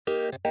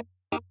Thanks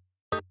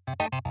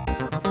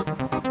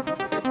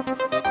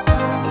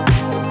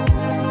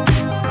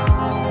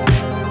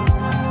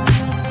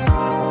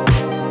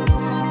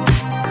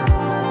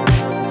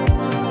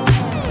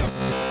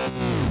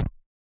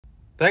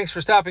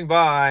for stopping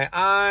by.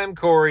 I'm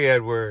Corey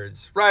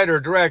Edwards, writer,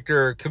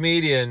 director,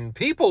 comedian,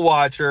 people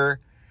watcher.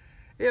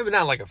 Yeah, but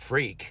not like a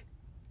freak.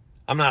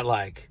 I'm not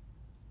like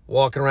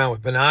walking around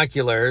with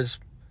binoculars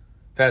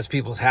past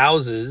people's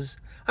houses.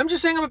 I'm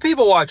just saying I'm a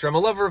people watcher. I'm a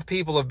lover of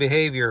people, of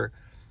behavior.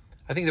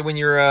 I think that when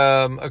you're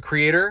a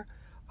creator,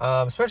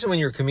 especially when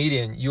you're a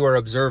comedian, you are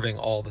observing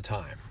all the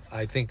time.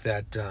 I think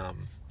that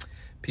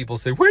people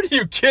say, where do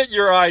you get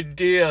your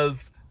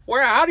ideas?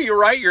 How do you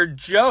write your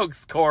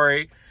jokes,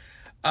 Corey?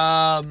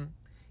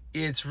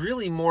 It's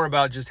really more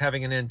about just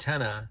having an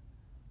antenna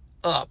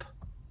up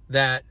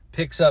that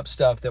picks up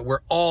stuff that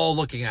we're all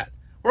looking at.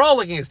 We're all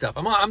looking at stuff.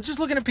 I'm just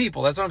looking at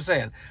people. That's what I'm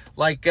saying.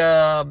 Like,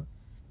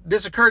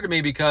 this occurred to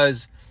me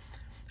because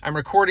I'm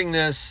recording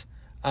this.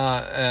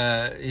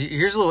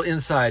 Here's a little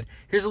inside.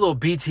 Here's a little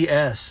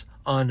BTS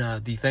on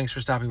the Thanks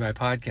for Stopping By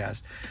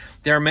podcast.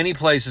 There are many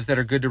places that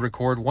are good to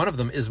record. One of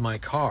them is my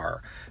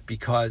car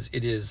because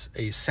it is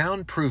a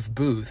soundproof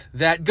booth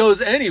that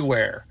goes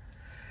anywhere.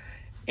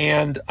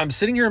 And I'm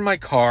sitting here in my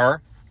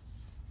car,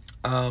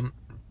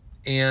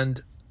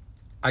 and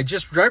I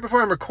just, right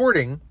before I'm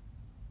recording,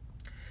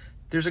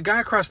 there's a guy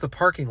across the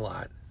parking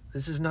lot.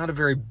 This is not a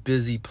very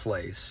busy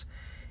place.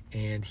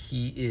 And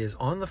he is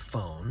on the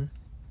phone,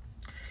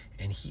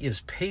 and he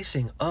is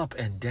pacing up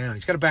and down.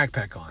 He's got a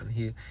backpack on,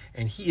 he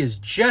is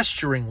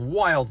gesturing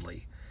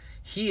wildly.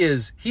 He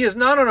is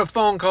not on a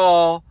phone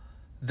call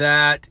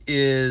that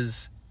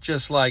is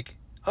just like,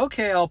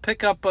 okay, I'll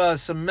pick up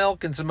some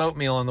milk and some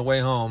oatmeal on the way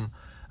home.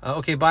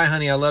 Okay, bye,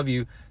 honey, I love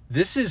you.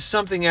 This is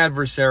something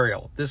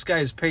adversarial. This guy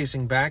is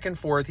pacing back and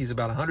forth. He's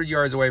about 100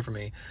 yards away from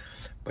me.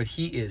 But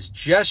he is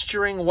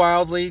gesturing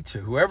wildly to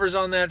whoever's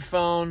on that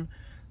phone.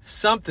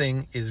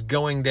 Something is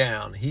going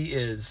down. He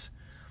is,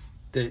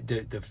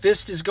 the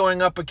fist is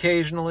going up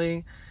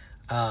occasionally.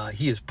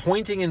 He is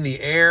pointing in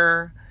the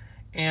air.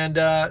 And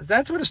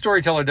that's what a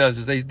storyteller does,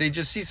 is they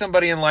just see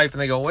somebody in life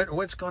and they go,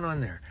 what's going on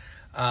there?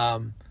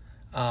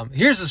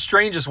 Here's the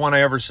strangest one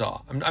I ever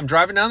saw. I'm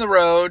driving down the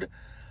road.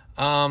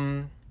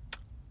 And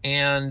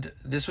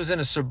this was in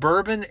a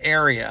suburban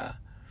area,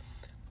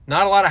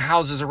 not a lot of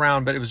houses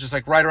around, but it was just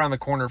like right around the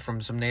corner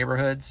from some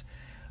neighborhoods.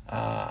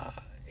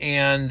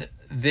 And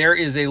there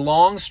is a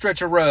long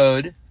stretch of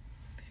road.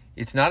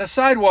 It's not a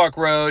sidewalk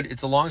road.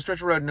 It's a long stretch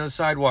of road, no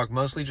sidewalk,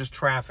 mostly just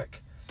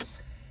traffic.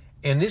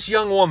 And this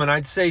young woman,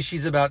 I'd say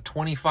she's about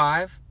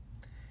 25.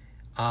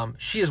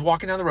 She is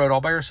walking down the road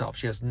all by herself.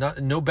 She has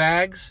no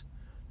bags,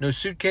 no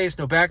suitcase,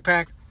 no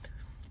backpack,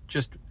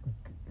 just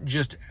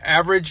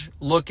average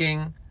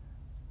looking,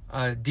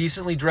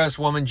 decently dressed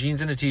woman,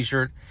 jeans and a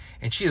t-shirt.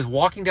 And she is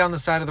walking down the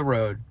side of the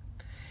road,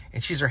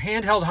 and she's her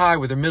hand held high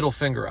with her middle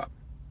finger up.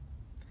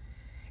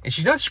 And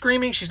she's not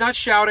screaming. She's not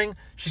shouting.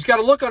 She's got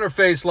a look on her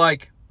face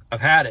like, I've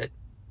had it.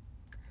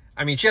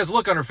 I mean, she has a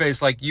look on her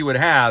face like you would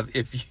have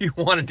if you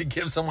wanted to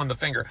give someone the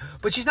finger.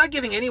 But she's not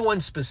giving anyone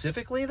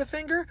specifically the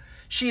finger.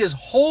 She is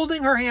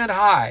holding her hand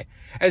high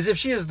as if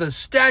she is the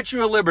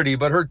Statue of Liberty,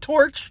 but her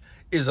torch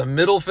is a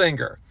middle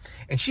finger.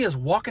 And she is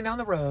walking down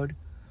the road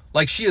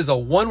like she is a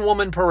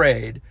one-woman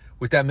parade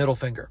with that middle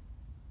finger.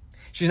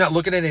 She's not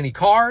looking at any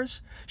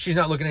cars. She's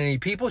not looking at any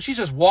people. She's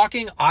just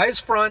walking, eyes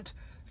front,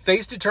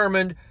 face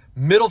determined,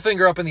 middle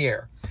finger up in the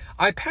air.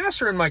 I pass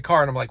her in my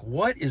car, and I'm like,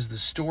 what is the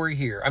story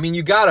here? I mean,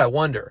 you gotta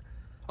wonder.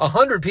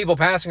 100 people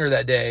passing her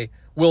that day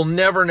will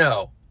never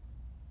know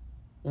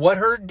what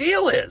her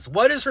deal is.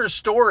 What is her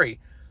story?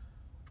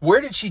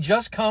 Where did she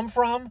just come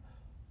from?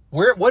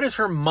 What is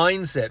her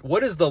mindset?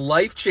 What is the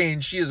life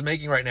change she is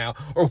making right now?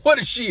 Or what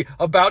is she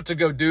about to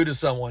go do to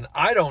someone?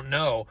 I don't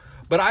know.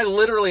 But I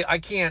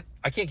can't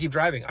keep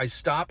driving. I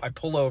stop, I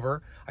pull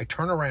over, I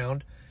turn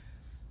around,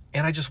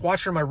 and I just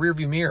watch her in my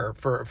rearview mirror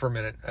for a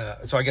minute.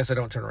 So I guess I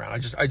don't turn around.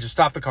 I just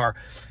stop the car,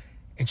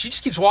 and she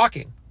just keeps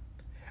walking.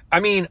 I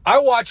mean, I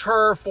watch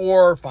her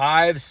for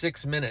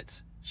 5-6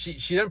 minutes. She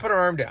doesn't put her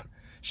arm down.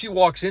 She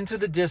walks into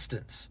the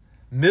distance,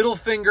 middle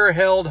finger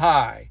held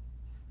high.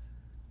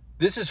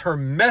 This is her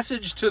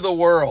message to the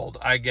world,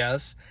 I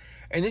guess.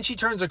 And then she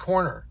turns a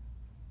corner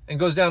and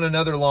goes down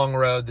another long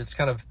road that's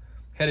kind of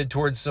headed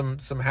towards some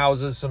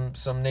houses,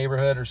 some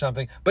neighborhood or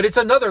something. But it's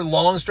another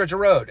long stretch of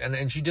road,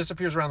 and she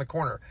disappears around the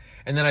corner.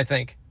 And then I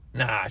think,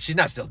 nah, she's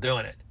not still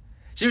doing it.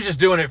 She was just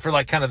doing it for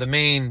like kind of the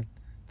main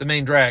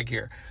drag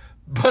here.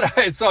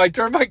 But so I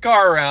turn my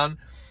car around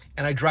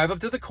and I drive up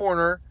to the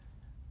corner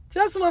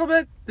just a little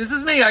bit. This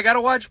is me. I got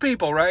to watch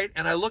people, right?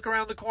 And I look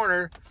around the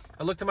corner.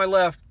 I look to my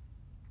left.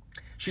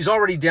 She's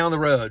already down the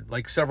road,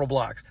 like several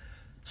blocks.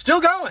 Still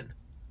going.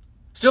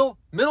 Still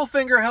middle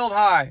finger held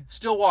high.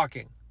 Still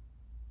walking.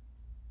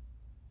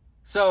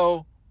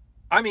 So,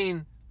 I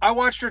mean, I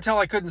watched her till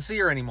I couldn't see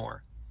her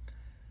anymore.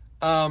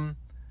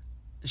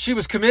 She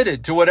was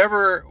committed to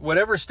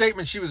whatever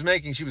statement she was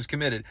making. She was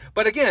committed.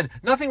 But again,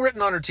 nothing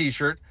written on her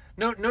t-shirt.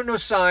 No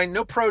sign.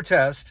 No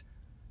protest.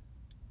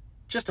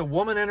 just a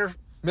woman and her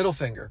middle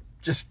finger,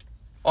 just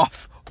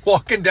off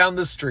walking down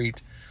the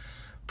street,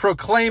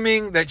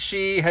 proclaiming that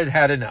she had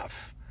had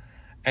enough.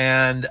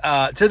 And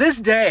to this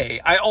day,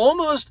 I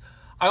almost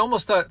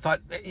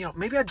thought,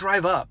 maybe I'd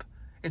drive up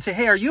and say,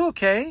 hey, are you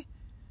okay?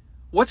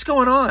 What's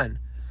going on?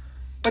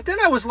 But then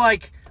I was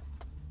like,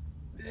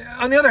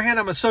 on the other hand,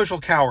 I'm a social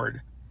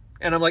coward.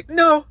 And I'm like,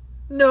 no,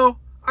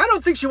 I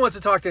don't think she wants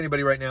to talk to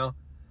anybody right now.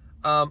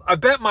 I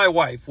bet my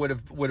wife would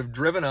have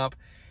driven up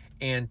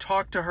and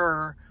talked to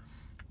her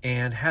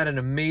and had an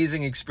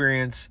amazing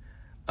experience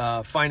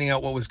finding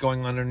out what was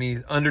going on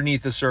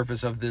underneath the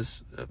surface of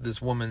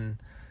this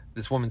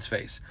woman's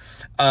face.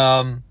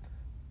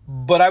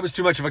 But I was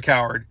too much of a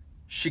coward.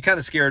 She kind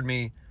of scared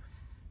me,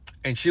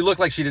 and she looked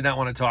like she did not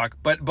want to talk.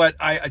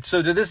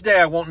 So to this day,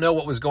 I won't know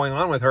what was going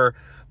on with her.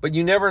 But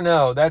you never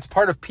know. That's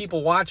part of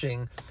people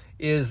watching,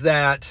 is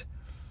that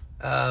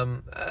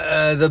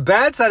the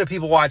bad side of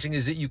people watching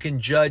is that you can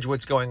judge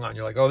what's going on.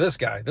 You're like, oh, this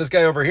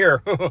guy over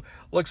here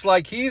looks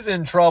like he's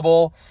in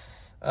trouble.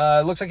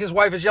 Looks like his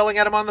wife is yelling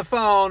at him on the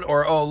phone,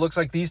 or, oh, looks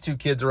like these two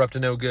kids are up to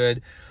no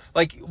good.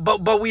 Like,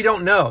 but we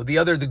don't know.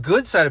 The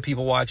good side of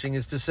people watching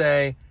is to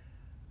say,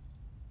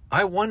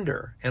 I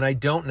wonder, and I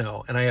don't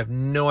know, and I have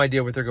no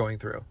idea what they're going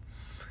through.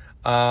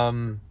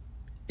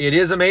 It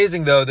is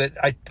amazing, though, that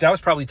was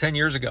probably 10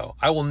 years ago.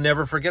 I will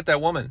never forget that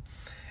woman,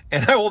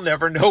 and I will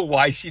never know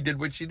why she did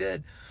what she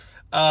did.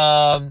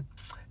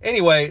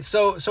 Anyway,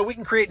 so we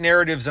can create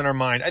narratives in our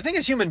mind. I think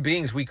as human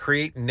beings, we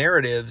create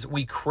narratives.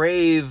 We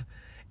crave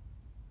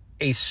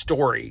a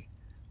story,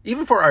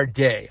 even for our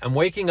day. I'm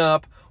waking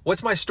up.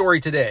 What's my story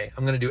today?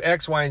 I'm going to do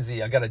X, Y, and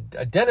Z. I got a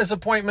dentist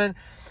appointment,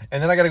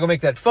 and then I got to go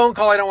make that phone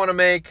call I don't want to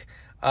make.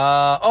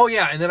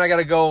 And then I got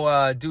to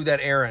go do that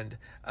errand.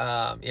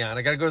 And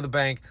I got to go to the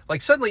bank.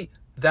 Like, suddenly,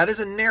 that is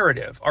a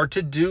narrative. Our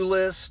to-do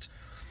list,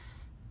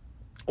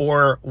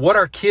 or what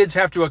our kids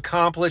have to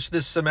accomplish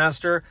this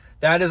semester,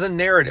 that is a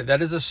narrative.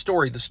 That is a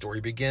story. The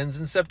story begins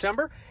in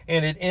September,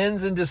 and it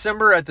ends in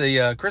December at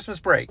the Christmas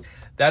break.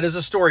 That is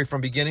a story from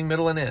beginning,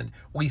 middle, and end.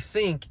 We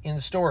think in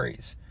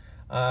stories.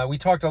 We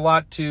talked a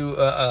lot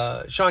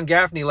to Sean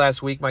Gaffney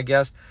last week, my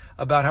guest,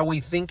 about how we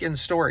think in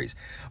stories.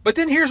 But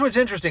then here's what's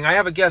interesting. I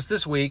have a guest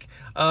this week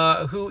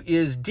who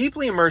is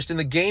deeply immersed in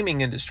the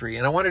gaming industry,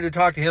 and I wanted to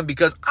talk to him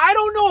because I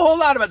don't know a whole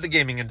lot about the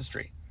gaming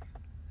industry.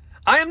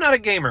 I am not a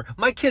gamer.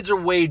 My kids are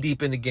way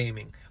deep into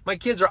gaming. My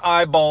kids are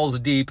eyeballs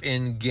deep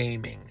in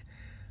gaming,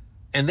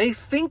 and they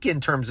think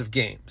in terms of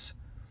games.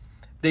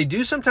 They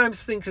do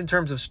sometimes think in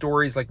terms of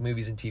stories like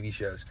movies and TV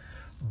shows,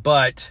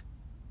 but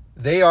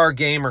they are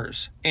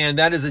gamers, and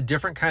that is a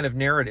different kind of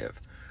narrative.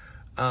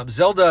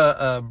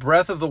 Zelda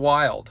Breath of the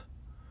Wild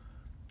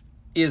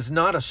is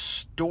not a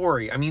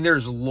story. I mean,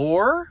 there's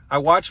lore. I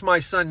watched my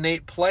son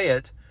Nate play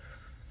it,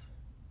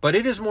 but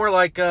it is more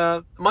like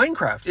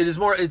Minecraft. It is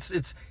more,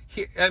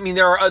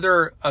 there are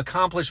other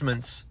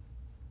accomplishments.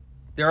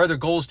 There are other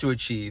goals to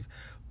achieve,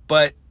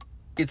 but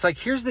it's like,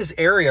 here's this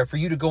area for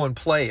you to go and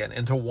play in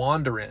and to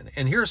wander in.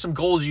 And here are some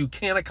goals you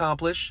can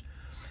accomplish.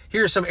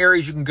 Here are some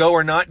areas you can go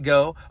or not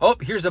go. Oh,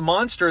 here's a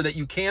monster that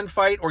you can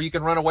fight or you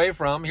can run away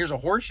from. Here's a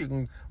horse you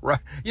can run.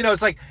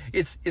 It's like,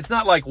 it's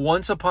not like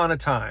once upon a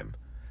time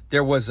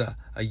there was a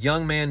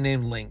young man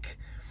named Link,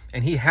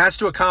 and he has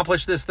to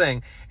accomplish this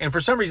thing. And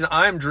for some reason,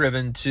 I'm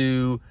driven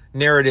to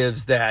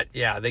narratives that,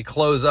 they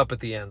close up at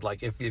the end.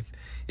 Like, if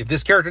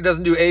this character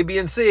doesn't do A, B,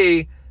 and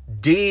C,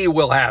 D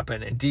will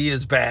happen, and D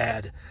is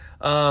bad.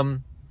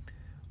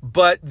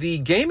 But the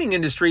gaming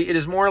industry, it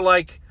is more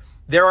like,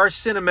 there are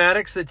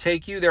cinematics that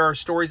take you. There are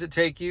stories that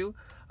take you.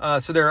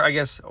 So there, I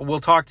guess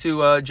we'll talk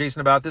to Jason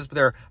about this, but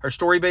there are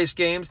story-based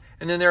games.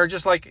 And then there are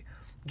just like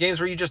games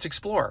where you just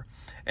explore.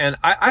 And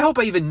I hope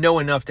I even know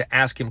enough to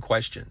ask him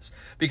questions,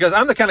 because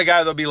I'm the kind of guy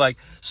that'll be like,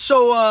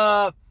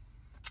 so,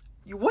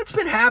 what's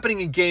been happening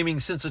in gaming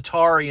since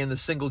Atari and the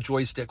single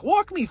joystick?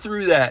 Walk me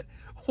through that.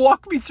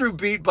 Walk me through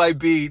beat by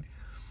beat.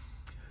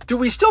 Do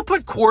we still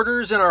put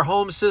quarters in our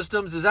home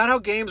systems? Is that how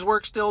games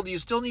work still? Do you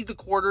still need the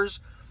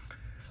quarters?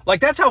 Like,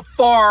 that's how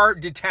far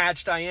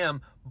detached I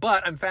am,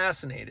 but I'm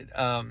fascinated.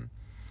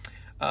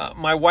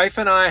 My wife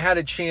and I had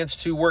a chance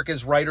to work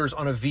as writers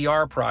on a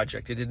VR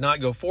project. It did not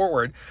go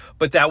forward,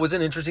 but that was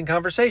an interesting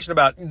conversation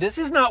about, this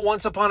is not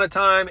once upon a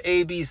time,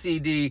 A, B, C,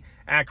 D,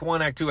 Act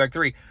 1, Act 2, Act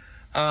 3.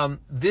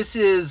 This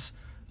is,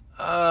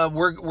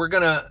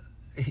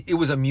 it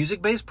was a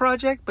music-based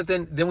project, but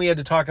then we had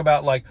to talk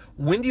about, like,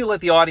 when do you let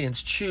the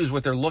audience choose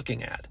what they're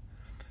looking at?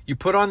 You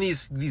put on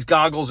these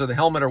goggles or the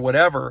helmet or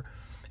whatever,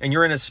 and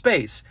you're in a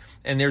space,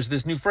 and there's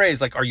this new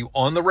phrase, like, are you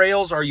on the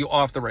rails or are you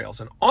off the rails?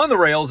 And on the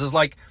rails is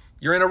like,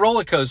 you're in a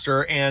roller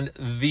coaster and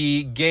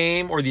the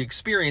game or the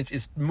experience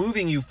is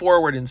moving you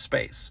forward in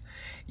space.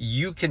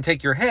 You can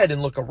take your head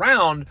and look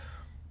around,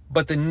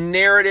 but the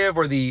narrative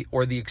or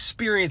the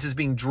experience is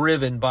being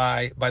driven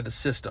by the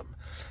system.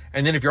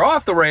 And then if you're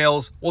off the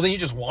rails, well, then you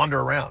just wander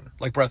around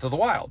like Breath of the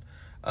Wild.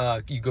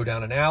 You go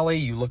down an alley,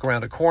 you look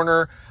around a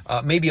corner,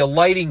 maybe a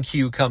lighting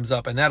cue comes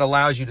up and that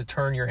allows you to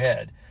turn your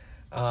head.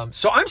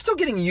 So I'm still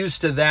getting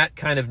used to that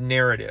kind of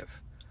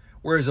narrative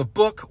Whereas a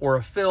book or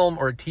a film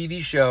or a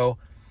TV show,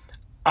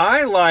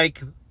 I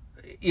like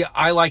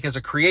as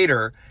a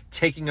creator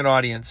taking an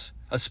audience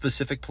a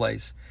specific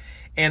place.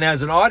 And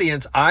as an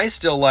audience, I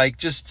still like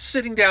just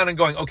sitting down and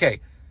going, okay,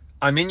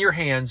 I'm in your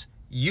hands.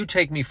 You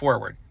take me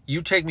forward.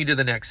 You take me to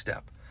the next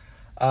step.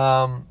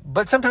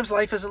 But sometimes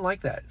life isn't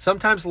like that.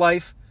 Sometimes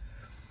life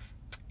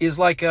is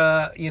like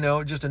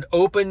just an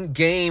open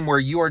game where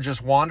you are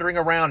just wandering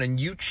around and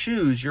you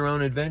choose your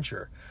own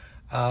adventure.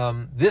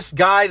 This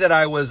guy that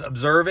I was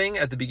observing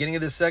at the beginning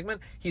of this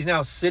segment, he's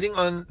now sitting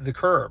on the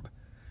curb.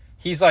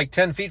 He's like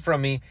 10 feet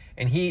from me,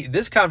 and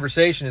this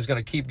conversation is going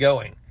to keep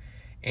going.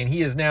 And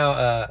he is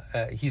now,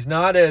 he's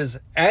not as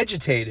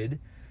agitated,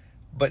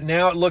 but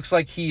now it looks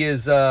like he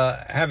is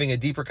having a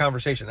deeper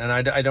conversation. And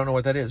I don't know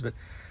what that is, but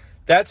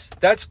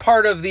that's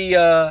part of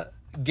the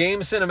game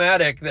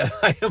cinematic that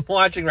I am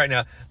watching right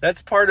now.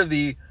 That's part of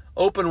the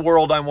open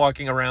world I'm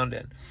walking around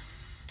in.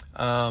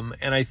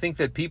 And I think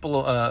that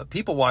people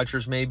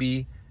watchers,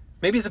 maybe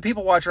as a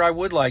people watcher, I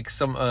would like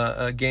some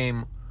a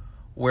game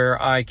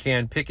where I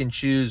can pick and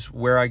choose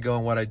where I go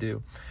and what I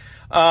do.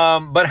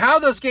 But how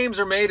those games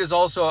are made is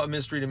also a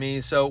mystery to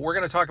me. So we're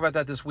going to talk about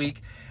that this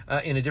week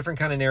in a different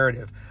kind of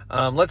narrative.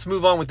 Let's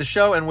move on with the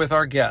show and with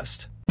our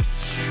guest.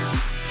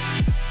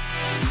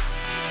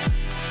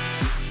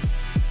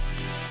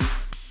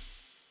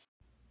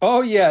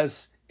 Oh,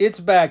 yes, it's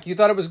back. You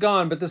thought it was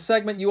gone, but the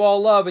segment you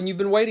all love and you've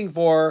been waiting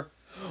for.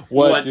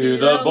 What do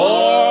the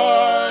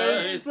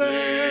boys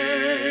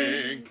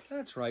think?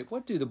 That's right.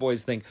 What do the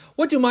boys think?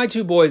 What do my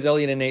two boys,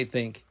 Elliot and Nate,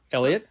 think?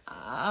 Elliot?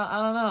 I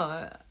don't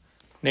know.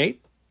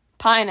 Nate?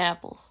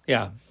 Pineapple.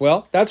 Yeah,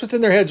 well, that's what's in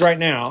their heads right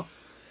now.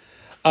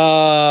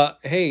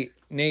 Hey,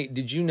 Nate,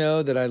 did you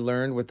know that I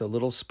learned what the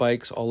little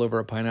spikes all over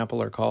a pineapple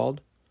are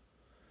called?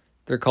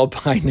 They're called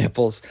pine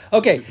nipples.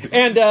 Okay,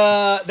 and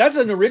that's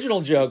an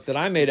original joke that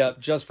I made up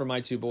just for my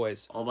two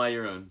boys. All by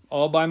your own.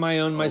 All by my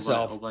own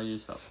myself. All by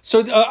yourself.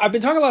 So I've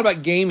been talking a lot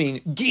about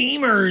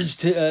gamers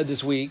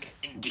this week.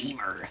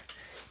 Gamer.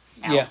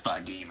 Yeah.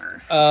 Alpha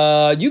gamer.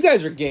 You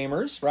guys are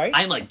gamers, right?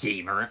 I'm a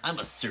gamer. I'm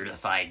a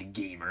certified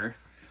gamer.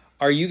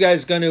 Are you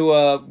guys going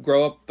to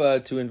grow up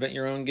to invent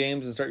your own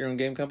games and start your own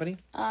game company?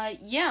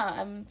 Yeah,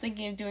 I'm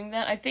thinking of doing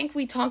that. I think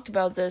we talked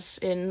about this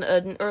in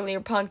an earlier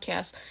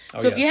podcast.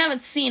 So if you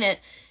haven't seen it,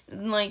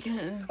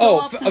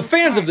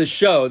 fans of the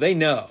show, they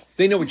know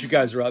what you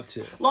guys are up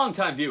to.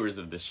 Longtime viewers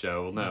of this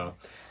show will know.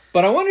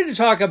 But I wanted to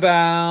talk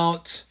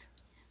about,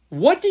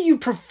 what do you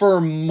prefer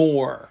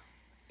more?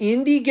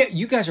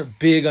 You guys are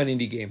big on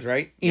indie games,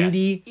 right? Yes.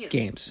 Indie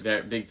games.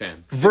 They're big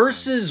fan.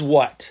 Versus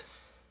what?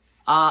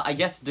 I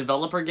guess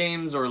developer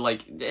games, or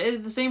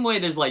the same way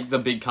there's the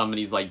big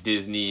companies like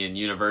Disney and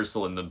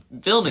Universal in the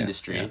film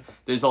industry. Yeah.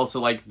 There's also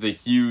the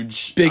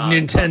huge big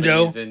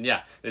Nintendo. And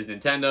there's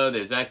Nintendo,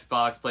 there's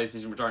Xbox,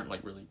 PlayStation, which aren't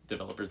really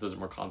developers, those are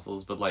more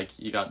consoles, but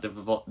you got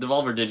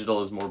Devolver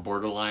Digital is more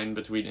borderline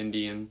between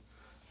indie and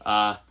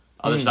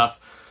other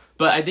stuff.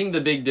 But I think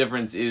the big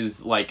difference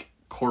is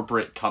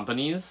corporate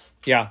companies.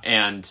 Yeah.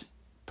 And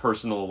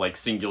personal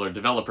singular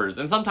developers,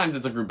 and sometimes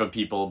it's a group of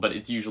people, but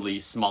it's usually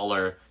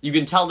smaller. You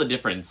can tell the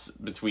difference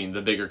between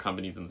the bigger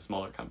companies and the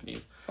smaller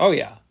companies. Oh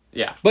yeah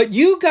But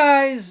you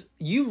guys,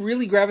 you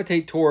really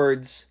gravitate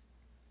towards,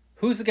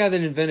 who's the guy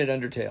that invented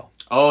Undertale?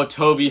 Oh,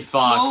 Toby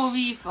Fox.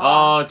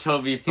 Oh,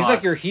 Toby Fox. He's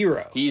like your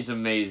hero. He's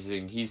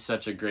amazing. He's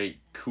such a great,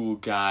 cool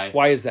guy.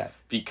 Why is that?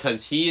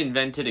 Because he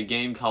invented a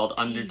game called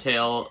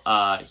Undertale.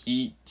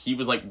 He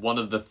was one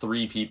of the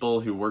 3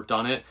 people who worked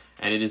on it,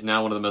 and it is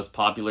now one of the most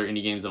popular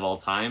indie games of all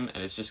time,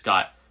 and it's just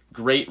got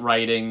great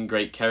writing,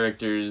 great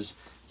characters.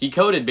 He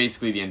coded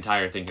basically the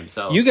entire thing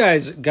himself. You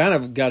guys kind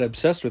of got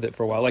obsessed with it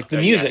for a while, the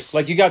music.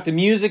 Yes. You got the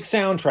music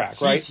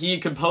soundtrack, right? He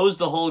composed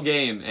the whole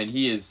game, and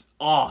he is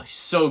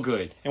so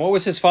good. And what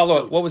was his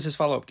follow-up? What was his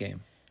follow-up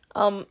game?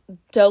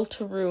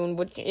 Deltarune,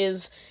 which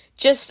is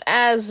just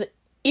as,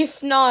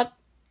 if not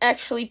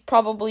actually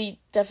probably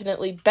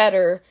definitely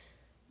better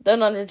than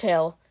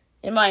Undertale,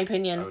 in my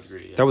opinion. I would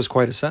agree. Yeah. That was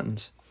quite a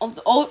sentence.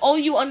 All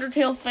you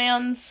Undertale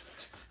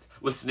fans,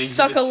 listening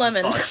suck to this a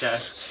lemon. podcast.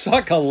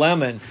 Suck a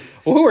lemon.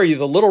 Well, who are you,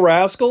 the Little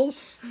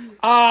Rascals?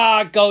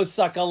 Go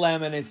suck a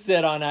lemon and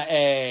sit on an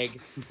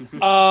egg.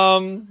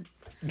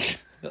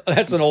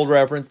 That's an old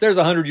reference. There's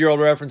a 100-year-old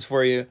reference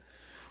for you.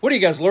 What are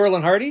you guys, Laurel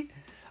and Hardy?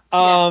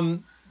 Yes.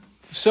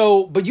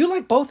 So, but you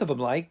like both of them,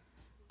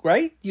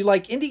 right? You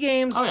like indie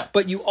games,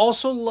 but you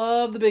also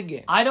love the big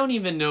games. I don't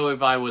even know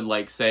if I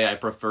would say I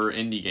prefer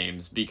indie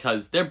games,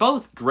 because they're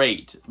both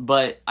great,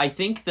 but I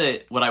think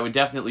that what I would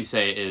definitely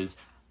say is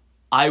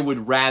I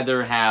would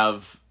rather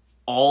have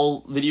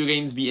all video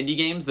games be indie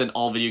games than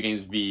all video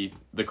games be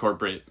the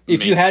corporate.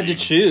 If you had to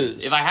choose.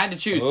 If I had to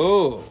choose.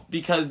 Oh.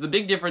 Because the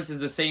big difference is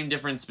the same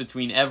difference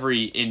between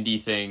every indie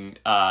thing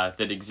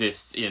that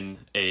exists in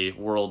a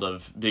world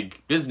of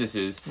big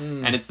businesses.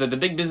 And it's that the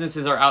big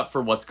businesses are out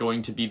for what's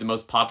going to be the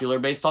most popular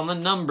based on the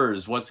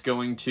numbers, what's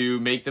going to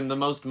make them the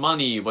most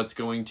money, what's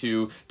going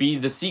to be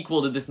the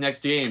sequel to this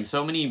next game.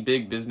 So many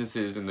big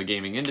businesses in the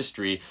gaming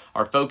industry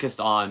are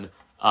focused on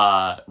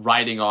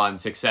riding on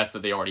success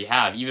that they already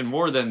have, even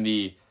more than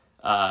the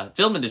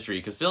film industry,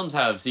 because films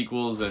have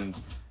sequels and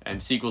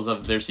sequels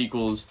of their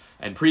sequels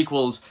and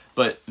prequels,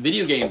 but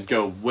video games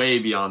go way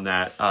beyond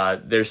that.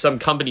 There's some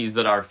companies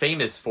that are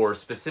famous for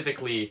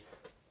specifically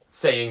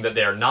saying that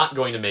they're not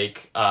going to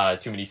make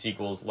too many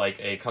sequels, like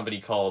a company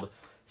called,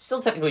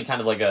 still technically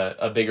kind of like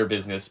a bigger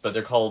business, but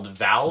they're called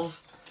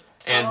Valve,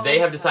 and they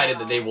have decided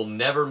that they will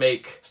never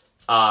make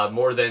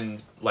more than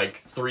like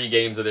 3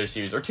 games of their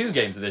series, or 2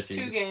 games of their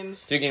series. 2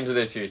 games. 2 games of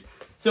their series.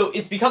 So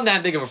it's become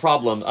that big of a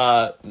problem.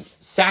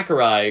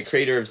 Sakurai,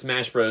 creator of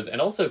Smash Bros.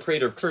 And also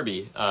creator of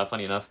Kirby,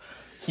 funny enough,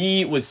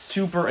 he was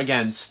super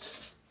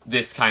against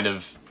this kind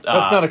of...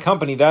 that's not a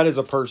company, that is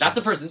a person. That's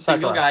a person,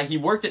 single guy. He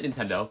worked at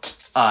Nintendo,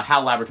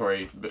 HAL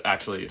Laboratory,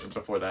 actually,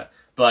 before that.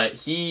 But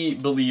he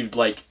believed,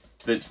 like,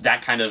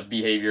 that kind of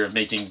behavior of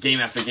making game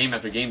after game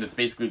after game that's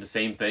basically the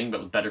same thing, but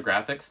with better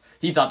graphics,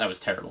 he thought that was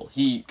terrible.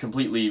 He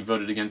completely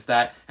voted against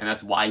that, and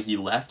that's why he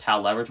left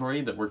HAL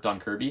Laboratory that worked on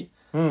Kirby.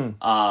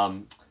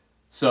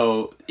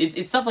 So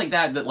it's stuff like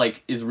that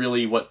like is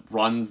really what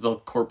runs the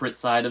corporate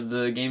side of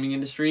the gaming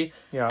industry.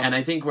 Yeah. And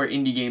I think where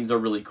indie games are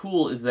really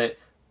cool is that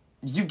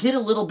you get a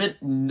little bit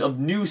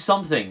of new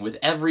something with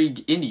every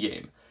indie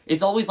game.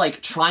 It's always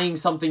like trying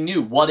something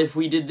new. What if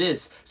we did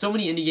this? So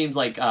many indie games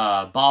like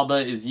Baba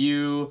Is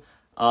You.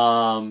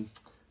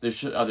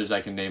 There's others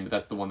I can name, but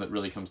that's the one that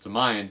really comes to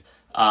mind.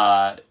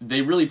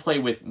 They really play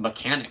with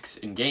mechanics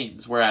in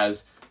games,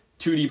 whereas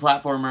 2D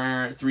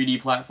platformer,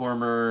 3D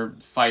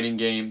platformer, fighting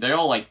game, they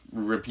all like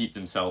repeat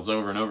themselves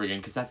over and over again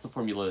because that's the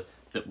formula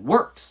that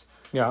works.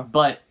 Yeah.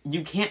 But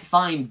you can't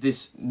find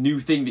this new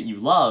thing that you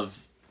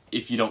love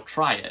if you don't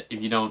try it,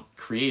 if you don't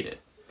create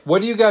it.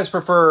 What do you guys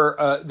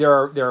prefer?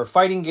 There are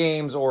fighting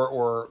games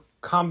or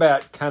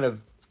combat kind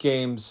of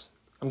games.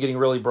 I'm getting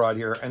really broad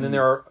here. And then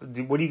there are,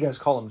 what do you guys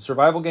call them?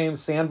 Survival games,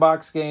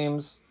 sandbox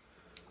games,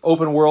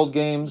 open world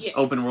games? Yeah.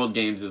 Open world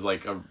games is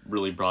like a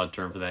really broad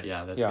term for that.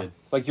 Yeah, that's good.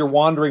 Like you're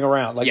wandering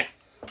around. Like, yeah.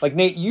 Like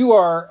Nate, you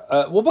are,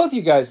 well, both of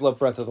you guys love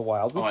Breath of the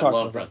Wild. I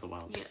love Breath of the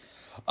Wild. Yes.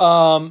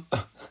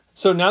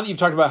 So now that you've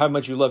talked about how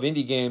much you love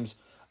indie games,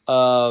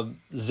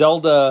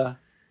 Zelda,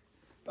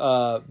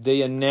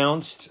 they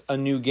announced a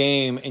new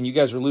game, and you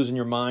guys were losing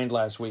your mind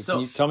last week.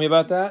 Can you tell me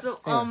about that? So,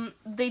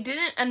 they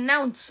didn't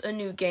announce a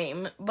new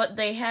game, but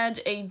they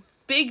had a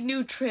big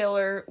new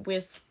trailer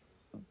with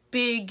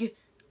big,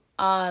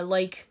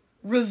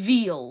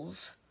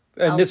 reveals.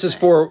 And this is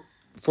for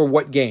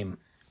what game?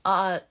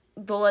 The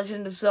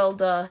Legend of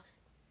Zelda,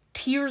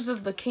 Tears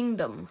of the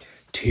Kingdom.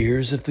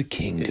 Tears of the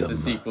Kingdom.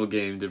 It's the sequel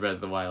game to Breath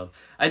of the Wild.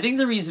 I think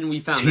the reason we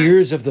found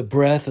Tears of the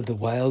Breath of the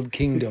Wild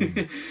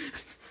Kingdom.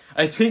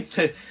 I think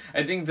that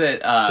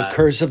the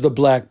Curse of the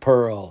Black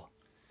Pearl.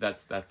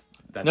 That's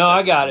no,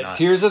 I got it.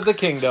 Tears of the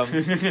Kingdom.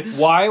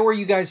 Why were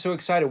you guys so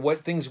excited?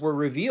 What things were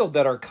revealed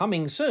that are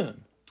coming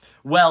soon?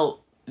 Well,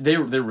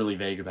 they're really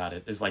vague about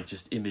it. There's like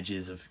just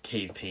images of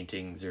cave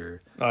paintings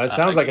or. Oh, it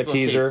sounds like a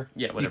teaser.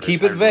 Whatever. You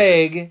keep it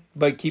vague,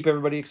 but keep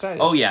everybody excited.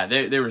 Oh yeah,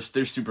 they're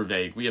super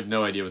vague. We have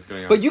no idea what's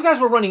going on. But you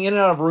guys were running in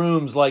and out of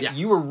rooms,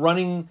 you were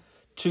running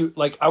to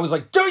I was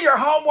like, do your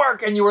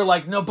homework, and you were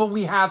like, no, but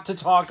we have to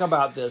talk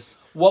about this.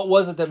 What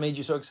was it that made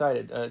you so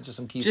excited? Just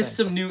some key things.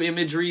 Some new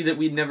imagery that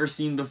we'd never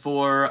seen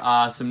before.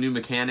 Some new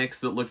mechanics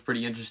that looked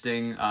pretty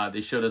interesting.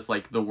 They showed us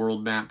like the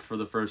world map for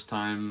the first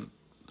time.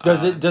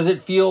 Does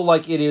it feel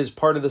like it is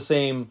part of the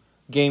same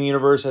game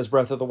universe as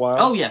Breath of the Wild?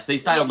 Oh yes, they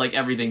styled like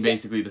everything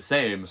basically the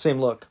same. Same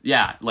look.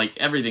 Yeah, like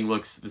everything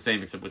looks the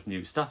same except with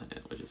new stuff in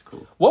it, which is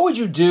cool. What would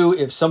you do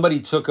if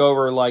somebody took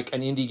over like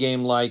an indie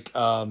game like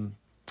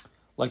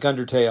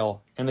Undertale,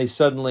 and they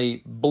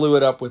suddenly blew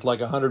it up with like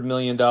 $100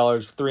 million,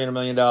 $300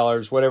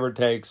 million, whatever it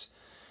takes,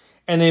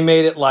 and they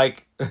made it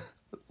like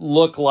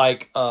look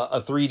like a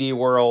 3D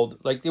world?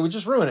 Like, it would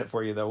just ruin it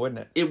for you, though,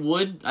 wouldn't it? It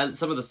would.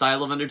 Some of the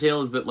style of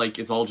Undertale is that like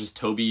it's all just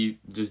Toby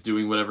just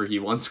doing whatever he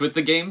wants with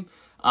the game.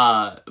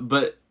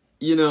 But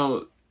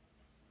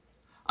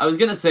I was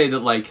gonna say that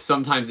like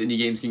sometimes indie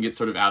games can get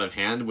sort of out of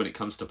hand when it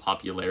comes to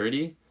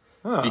popularity.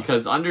 Huh.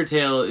 Because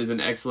Undertale is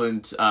an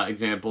excellent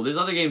example. There's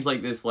other games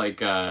like this, like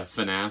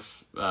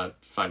FNAF,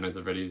 Five Nights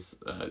at Freddy's,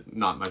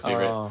 not my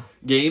favorite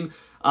game,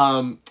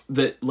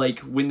 that like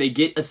when they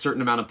get a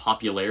certain amount of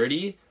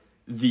popularity,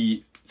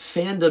 the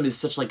fandom is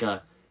such like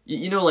a,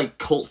 like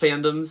cult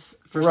fandoms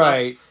for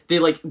right.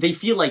 stuff. They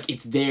feel like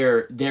it's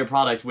their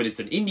product when it's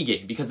an indie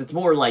game because it's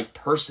more like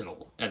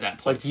personal at that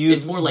point. Like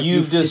it's more like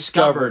you've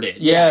discovered it.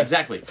 Yes. Yeah,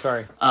 exactly.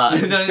 Sorry.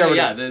 That's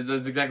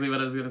exactly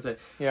what I was gonna say.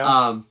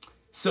 Yeah.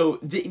 So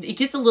it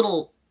gets a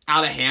little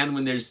out of hand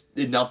when there's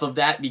enough of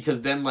that,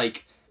 because then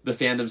like the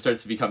fandom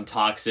starts to become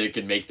toxic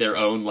and make their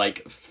own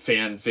like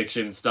fan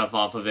fiction stuff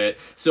off of it.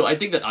 So I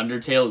think that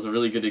Undertale is a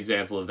really good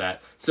example of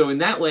that. So in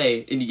that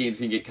way, indie games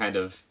can get kind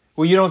of...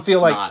 Well, you don't feel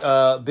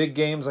like big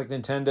games like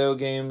Nintendo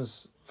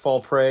games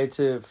fall prey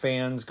to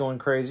fans going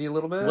crazy a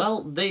little bit?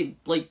 Well,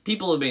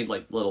 people have made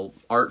like little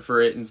art for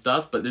it and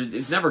stuff, but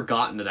it's never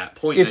gotten to that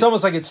point. It's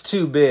almost like it's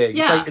too big.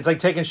 Yeah. It's like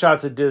taking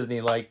shots at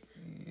Disney, like...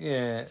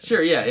 Yeah,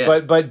 sure, yeah.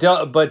 But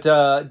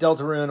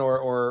Deltarune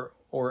or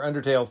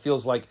Undertale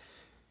feels like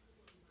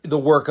the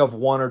work of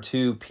one or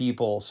two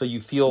people, so you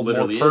feel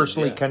Literally more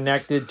personally yeah.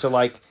 connected to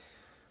like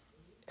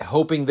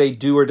hoping they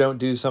do or don't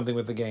do something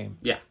with the game.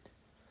 Yeah.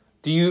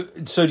 Do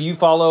you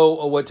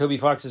follow what Toby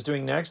Fox is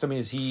doing next? I mean,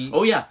 is he?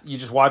 Oh yeah. You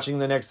just watching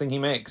the next thing he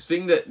makes?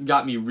 Thing that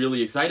got me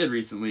really excited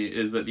recently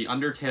is that the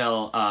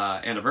Undertale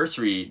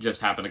anniversary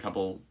just happened a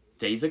couple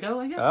days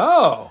ago, I guess.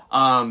 Oh.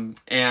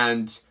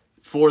 And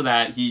for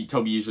that,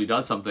 Toby usually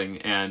does something,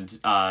 and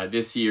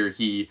this year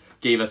he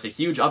gave us a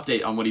huge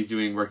update on what he's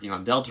doing working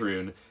on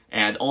Deltarune,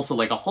 and also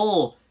like a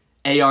whole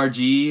ARG,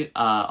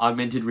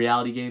 augmented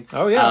reality game.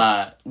 Oh,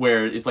 yeah.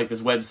 Where it's like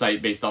this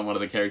website based on one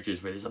of the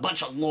characters where there's a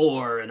bunch of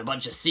lore and a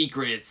bunch of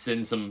secrets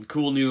and some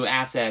cool new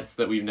assets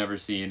that we've never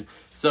seen.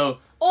 So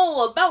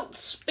All about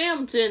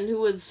Spamton, who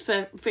was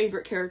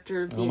favorite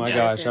character of the Oh my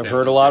entire gosh, game. I've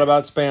heard a lot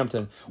about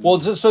Spamton. Well,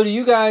 so do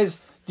you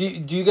guys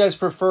do you guys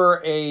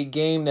prefer a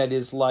game that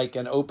is like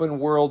an open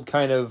world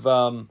kind of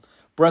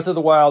Breath of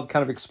the Wild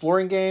kind of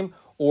exploring game,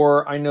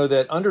 or I know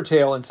that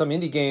Undertale and some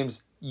indie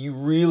games you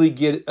really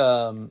get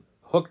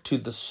hooked to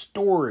the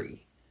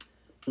story?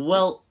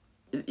 Well,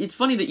 it's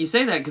funny that you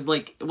say that, because,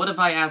 like, what if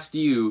I asked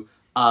you,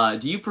 do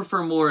you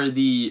prefer more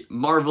the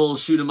Marvel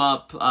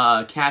shoot-'em-up,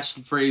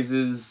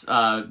 catchphrases,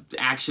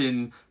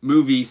 action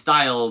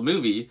style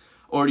movie,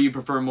 or do you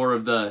prefer more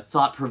of the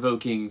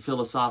thought-provoking,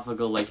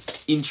 philosophical, like,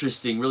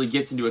 interesting, really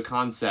gets into a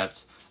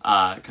concept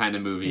kind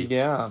of movie?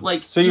 Yeah. Like,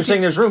 so you're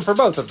saying there's room for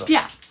both of them?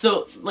 Yeah.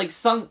 So, like,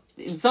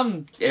 in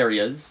some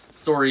areas,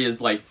 story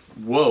is like,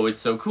 whoa, it's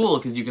so cool,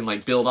 because you can,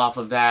 like, build off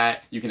of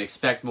that, you can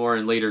expect more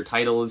in later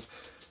titles.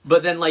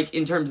 But then, like,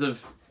 in terms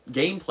of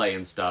gameplay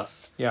and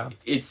stuff, yeah,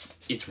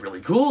 it's really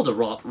cool to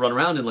run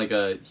around in, like,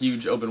 a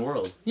huge open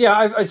world. Yeah,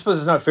 I suppose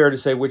it's not fair to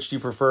say which do you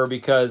prefer,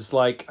 because,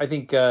 like, I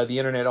think the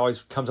internet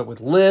always comes up with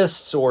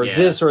lists or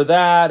this or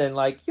that, and,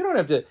 like, you don't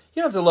have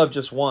to love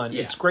just one.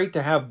 Yeah. It's great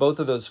to have both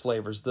of those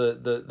flavors,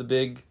 the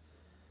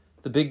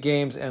big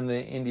games and the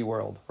indie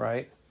world,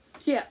 right?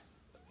 Yeah.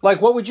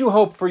 Like, what would you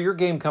hope for your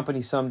game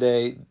company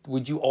someday?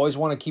 Would you always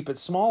want to keep it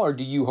small, or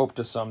do you hope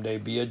to someday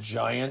be a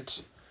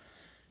giant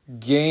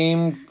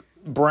game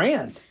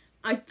brand?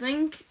 I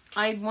think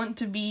I want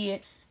to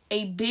be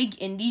a big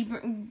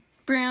indie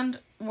brand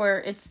where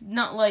it's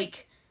not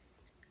like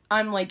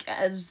I'm like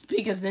as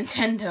big as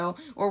Nintendo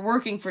or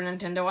working for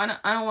Nintendo.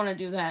 I don't want to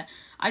do that.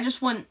 I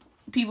just want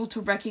people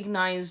to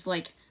recognize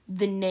like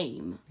the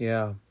name.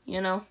 Yeah.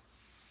 You know?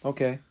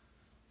 Okay.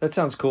 That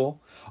sounds cool.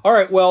 All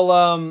right, well,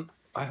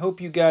 I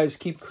hope you guys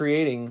keep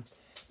creating.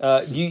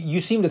 You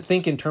seem to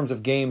think in terms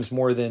of games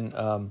more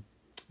than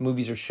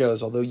movies or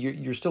shows, although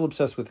you're still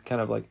obsessed with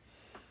kind of like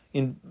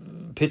in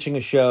pitching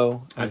a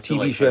show, I TV still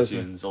like shows.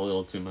 Cartoons a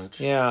little too much.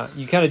 Yeah,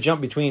 you kind of jump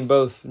between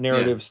both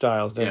narrative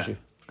styles, don't you?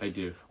 I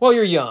do. Well,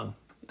 you're young.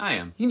 I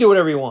am. You can do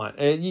whatever you want.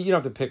 You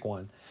don't have to pick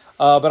one.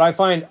 But I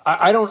find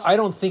I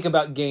don't think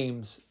about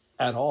games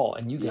at all,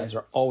 and you guys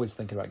are always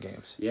thinking about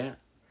games. Yeah.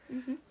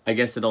 Mm-hmm. I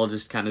guess it all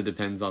just kind of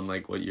depends on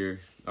like what you're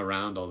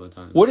around all the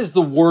time. What is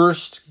the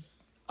worst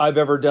I've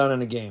ever done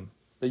in a game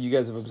that you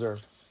guys have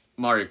observed?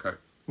 Mario Kart.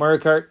 Mario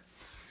Kart,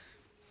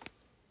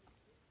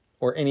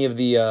 or any of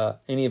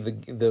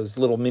those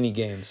little mini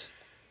games.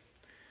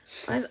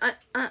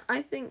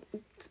 I think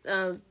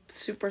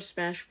Super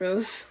Smash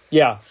Bros.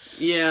 Yeah.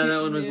 Yeah,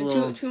 that one was a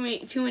little too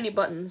many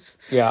buttons.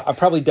 Yeah, I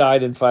probably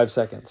died in 5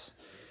 seconds.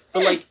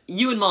 But like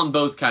you and Mom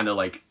both kind of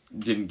like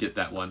didn't get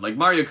that one. Like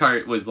Mario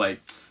Kart was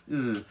like.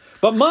 Ugh.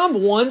 But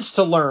Mom wants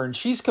to learn.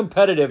 She's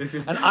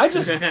competitive, and I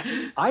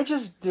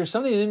just there's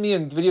something in me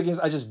in video games.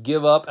 I just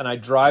give up and I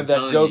drive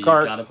that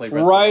go-kart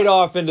right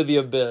off into the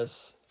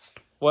abyss.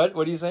 What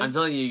are you saying? I'm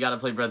telling you, you got to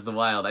play Breath of the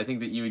Wild. I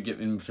think that you would get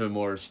into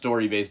more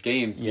story-based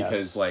games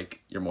because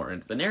like you're more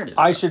into the narrative.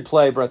 I should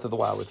play Breath of the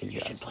Wild with you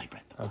guys. You should play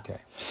Breath of the Wild. Okay.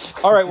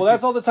 All right. Well,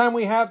 that's all the time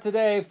we have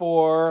today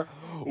for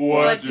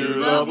What Do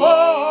the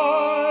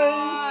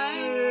Boys?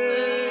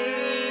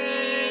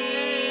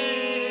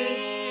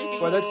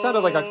 Boy, that sounded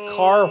like a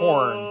car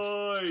horn.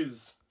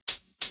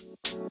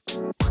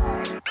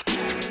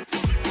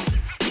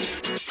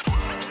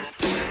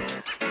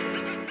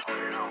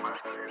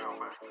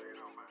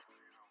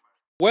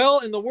 Well,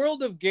 in the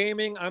world of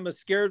gaming, I'm a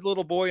scared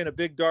little boy in a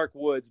big dark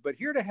woods, but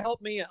here to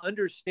help me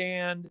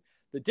understand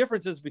the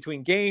differences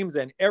between games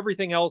and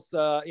everything else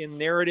in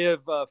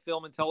narrative,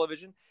 film, and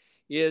television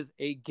is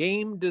a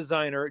game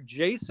designer,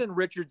 Jason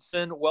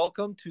Richardson.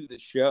 Welcome to the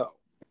show.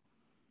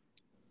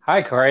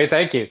 Hi, Corey.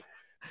 Thank you.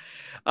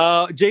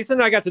 Jason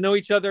and I got to know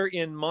each other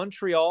in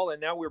Montreal,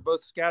 and now we're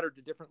both scattered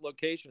to different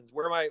locations.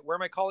 Where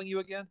am I calling you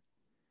again?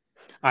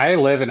 I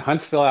live in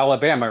Huntsville,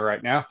 Alabama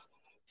right now.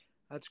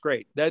 That's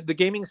great. The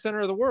gaming center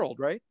of the world,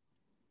 right?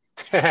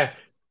 Yeah,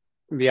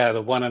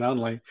 the one and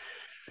only.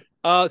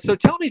 So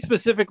tell me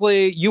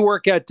specifically, you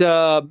work at,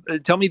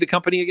 tell me the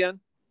company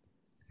again.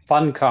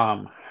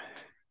 Funcom.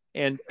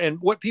 And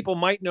what people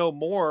might know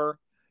more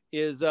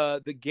is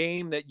the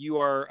game that you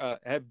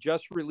have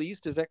just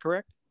released. Is that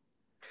correct?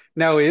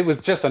 No, it was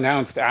just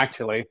announced,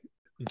 actually.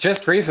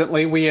 Just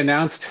recently, we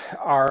announced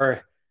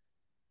our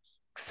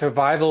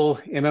survival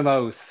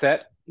MMO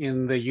set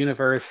in the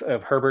universe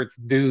of Herbert's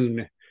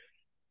Dune.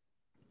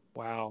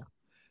 Wow.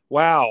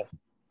 Wow.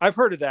 I've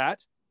heard of that.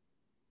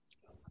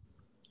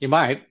 You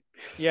might.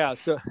 Yeah.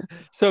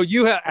 So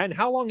you have, and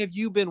how long have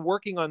you been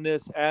working on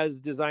this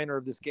as designer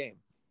of this game?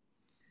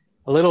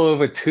 A little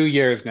over 2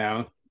 years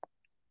now.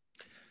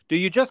 Do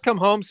you just come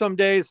home some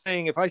days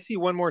saying, if I see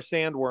one more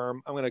sandworm,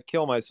 I'm going to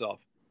kill myself?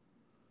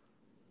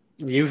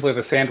 Usually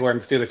the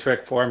sandworms do the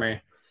trick for me.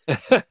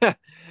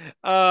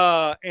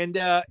 And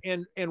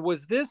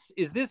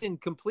is this in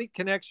complete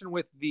connection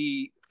with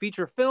the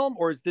feature film,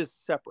 or is this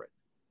separate?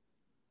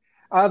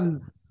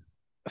 Um,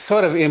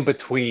 Sort of in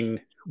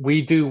between.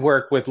 We do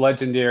work with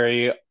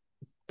Legendary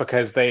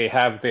because they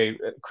have the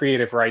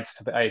creative rights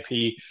to the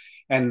IP,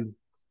 and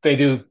they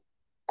do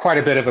quite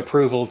a bit of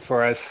approvals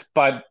for us,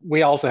 but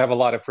we also have a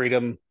lot of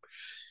freedom.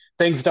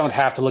 Things don't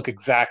have to look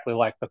exactly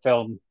like the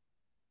film.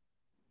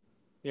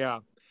 Yeah.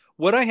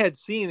 What I had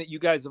seen that you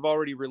guys have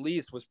already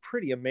released was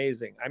pretty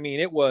amazing. I mean,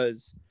 it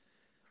was,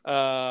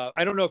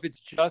 I don't know if it's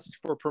just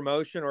for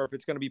promotion or if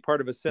it's going to be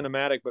part of a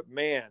cinematic, but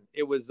man,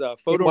 it was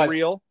photo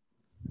real.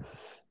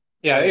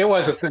 Yeah, it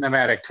was a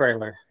cinematic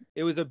trailer.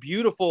 It was a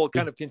beautiful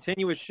kind of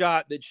continuous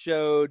shot that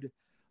showed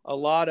a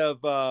lot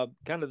of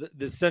kind of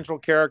the central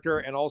character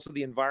and also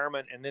the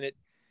environment. And then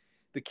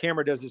the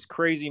camera does this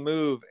crazy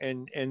move,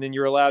 and then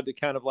you're allowed to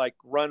kind of like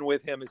run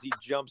with him as he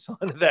jumps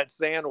onto that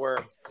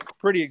sandworm.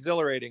 Pretty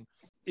exhilarating.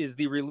 Is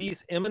the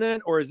release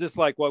imminent, or is this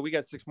like, well, we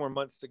got 6 more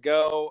months to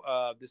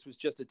go? This was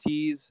just a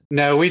tease.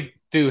 No, we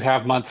do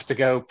have months to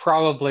go.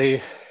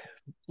 Probably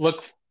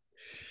look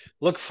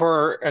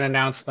for an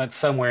announcement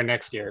somewhere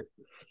next year.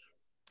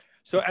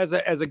 So as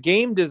a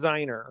game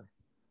designer,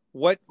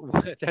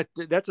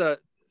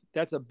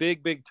 that's a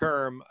big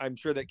term. I'm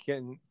sure that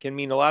can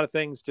mean a lot of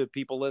things to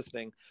people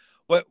listening.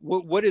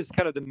 What is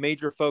kind of the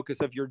major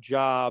focus of your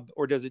job,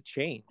 or does it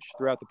change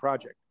throughout the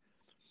project?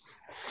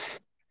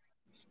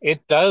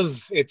 It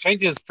does. It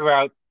changes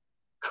throughout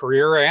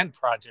career and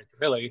project,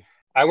 really.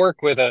 I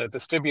work with a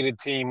distributed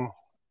team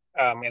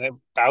in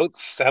about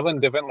 7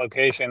 different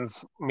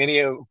locations, many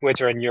of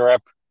which are in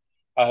Europe,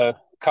 a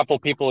couple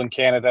people in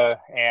Canada,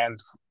 and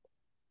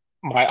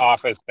my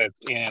office that's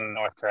in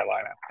North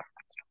Carolina.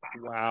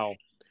 Wow.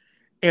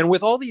 And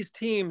with all these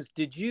teams,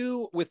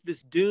 with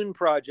this Dune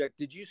project,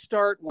 did you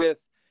start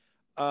with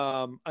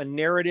a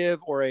narrative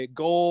or a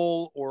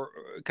goal or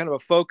kind of a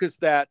focus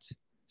that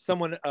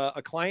someone,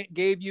 a client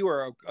gave you,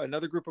 or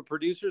another group of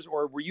producers,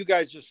 or were you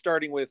guys just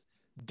starting with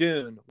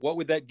Dune? What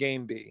would that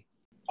game be?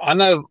 On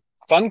the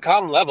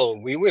Funcom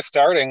level, we were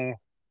starting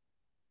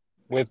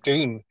with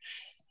Dune.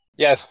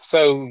 Yes,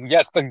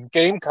 the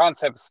game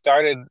concept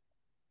started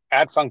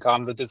at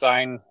Funcom. The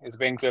design is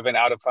being driven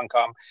out of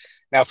Funcom.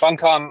 Now,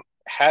 Funcom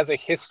has a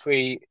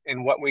history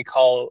in what we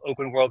call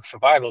open world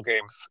survival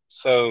games.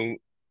 So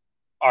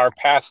our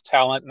past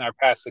talent and our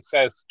past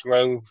success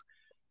drove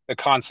the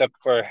concept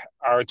for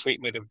our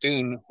treatment of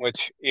Dune,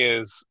 which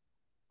is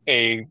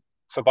a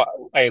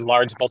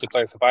large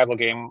multiplayer survival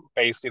game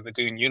based in the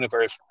Dune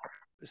universe.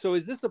 So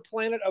is this a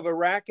planet of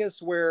Arrakis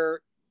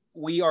where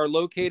we are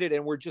located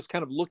and we're just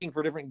kind of looking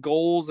for different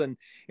goals and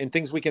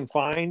things we can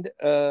find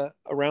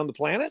around the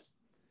planet?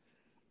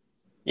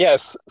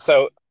 Yes.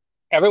 So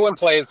everyone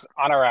plays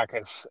on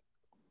Arrakis.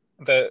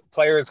 The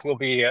players will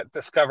be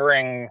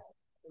discovering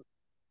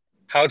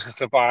how to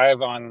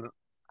survive on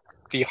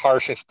the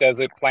harshest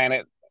desert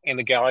planet in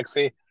the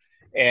galaxy,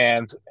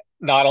 and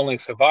not only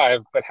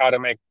survive, but how to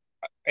make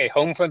a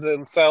home for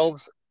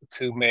themselves,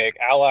 to make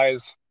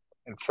allies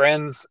and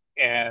friends,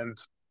 and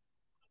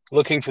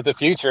looking to the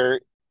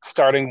future,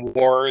 starting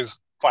wars,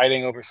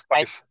 fighting over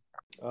spice.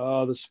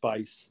 Oh, the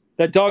spice.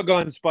 That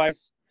doggone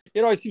spice.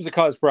 It always seems to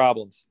cause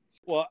problems.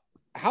 Well,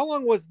 how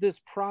long was this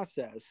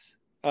process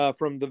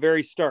from the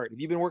very start?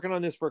 Have you been working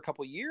on this for a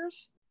couple of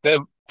years?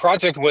 The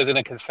project was in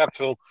a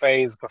conceptual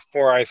phase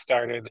before I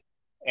started,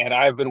 and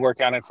I've been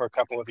working on it for a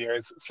couple of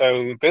years.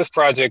 So this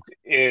project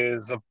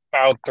is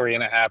about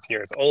 3.5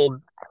 years old.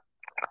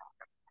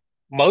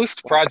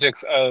 Most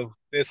projects of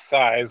this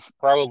size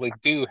probably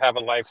do have a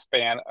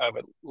lifespan of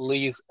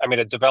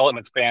a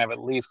development span of at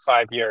least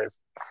 5 years.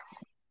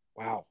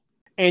 Wow.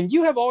 And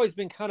you have always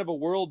been kind of a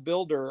world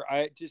builder.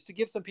 Just to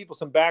give some people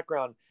some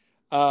background,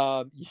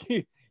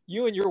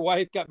 you and your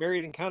wife got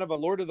married in kind of a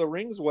Lord of the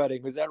Rings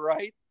wedding. Was that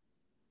right?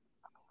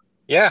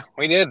 Yeah,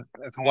 we did.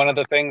 It's one of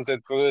the things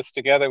that drew us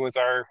together was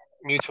our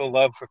mutual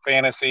love for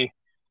fantasy,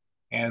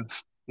 and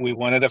we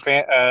wanted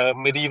a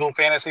medieval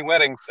fantasy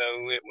wedding. So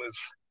it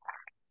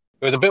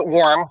was a bit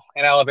warm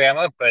in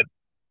Alabama, but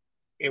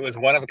it was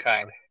one of a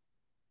kind.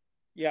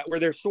 Yeah. Were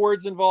there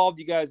swords involved?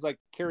 You guys like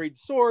carried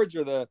swords,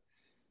 or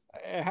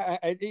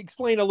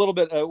explain a little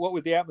bit what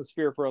was the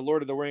atmosphere for a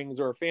Lord of the Rings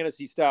or a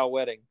fantasy style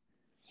wedding?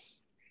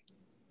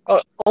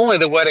 Oh, only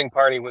the wedding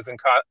party was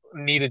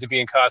needed to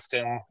be in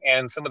costume,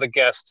 and some of the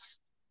guests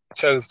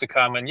chose to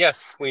come. And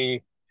yes,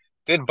 we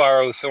did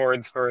borrow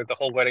swords for the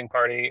whole wedding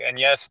party. And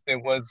yes, it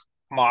was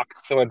mock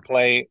sword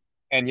play.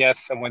 And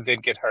yes, someone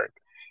did get hurt.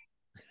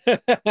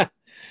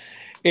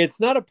 It's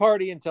not a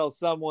party until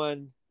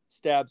someone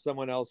stabs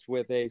someone else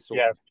with a sword.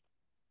 Yeah,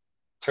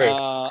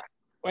 true.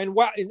 And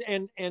wow,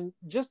 and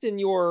just in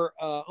your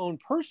own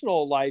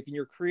personal life, in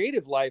your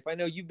creative life, I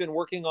know you've been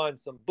working on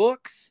some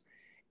books,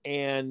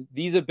 and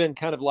these have been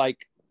kind of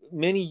like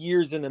many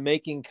years in the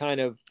making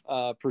kind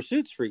of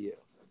pursuits for you.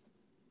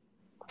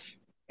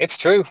 It's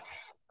true.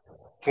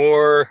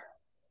 For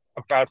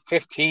about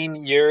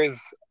 15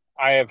 years,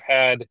 I have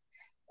had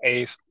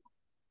a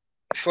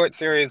short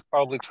series,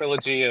 probably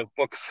trilogy of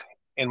books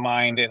in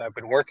mind, and I've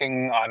been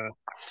working on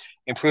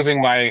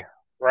improving my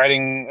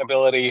writing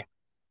ability,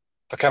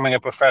 becoming a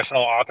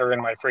professional author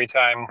in my free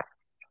time.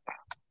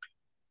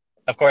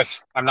 Of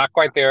course, I'm not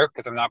quite there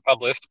because I'm not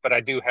published, but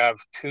I do have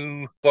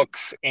 2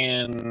 books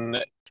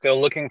and still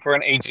looking for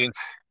an agent.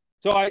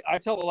 So I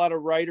tell a lot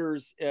of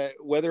writers,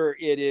 whether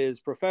it is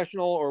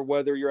professional or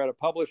whether you're at a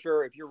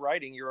publisher, if you're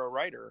writing, you're a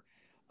writer.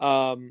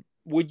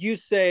 Would you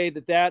say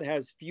that that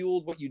has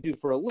fueled what you do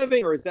for a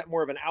living, or is that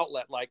more of an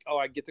outlet, like, oh,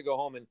 I get to go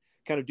home and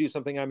kind of do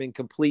something I'm in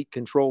complete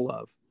control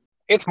of?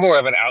 It's more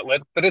of an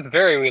outlet, but it's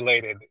very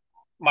related.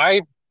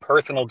 My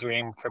personal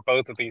dream for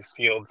both of these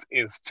fields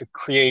is to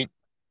create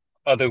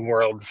other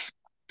worlds,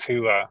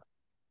 to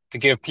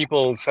give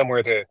people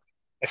somewhere to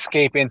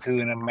escape into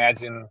and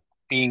imagine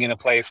being in a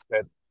place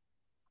that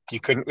you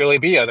couldn't really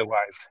be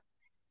otherwise.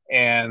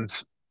 And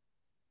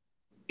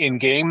in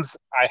games,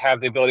 I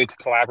have the ability to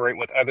collaborate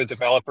with other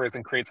developers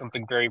and create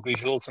something very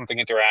visual, something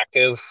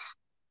interactive,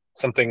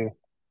 something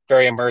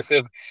very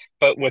immersive.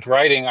 But with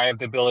writing, I have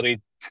the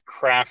ability to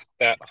craft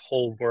that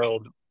whole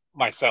world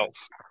myself.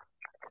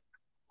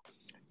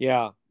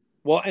 Yeah.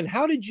 Well, and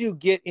how did you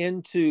get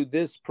into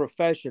this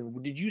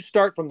profession? Did you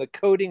start from the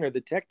coding or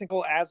the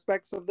technical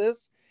aspects of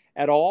this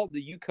at all?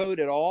 Did you code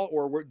at all,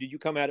 or did you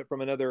come at it from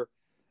another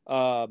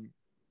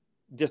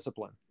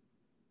discipline?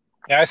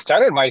 Yeah, I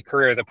started my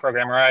career as a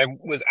programmer. I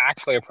was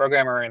actually a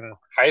programmer in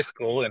high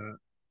school and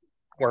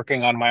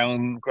working on my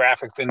own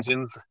graphics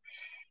engines.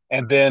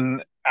 And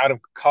then out of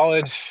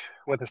college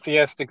with a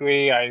CS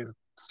degree, I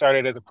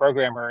started as a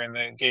programmer in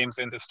the games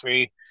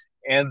industry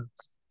and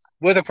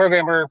was a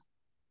programmer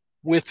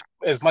with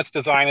as much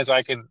design as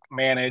I could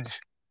manage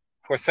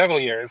for several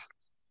years.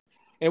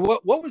 And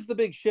what was the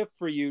big shift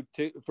for you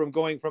from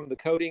going from the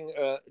coding,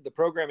 the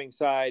programming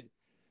side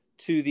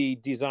to the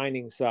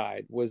designing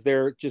side? Was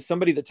there just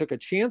somebody that took a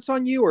chance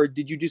on you, or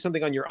did you do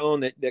something on your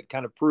own that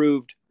kind of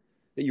proved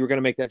that you were going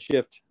to make that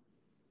shift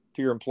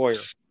to your employer?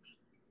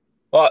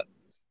 Well,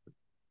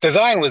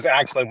 design was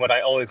actually what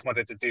I always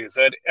wanted to do.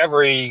 So at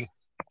every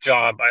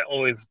job, I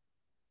always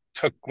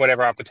took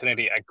whatever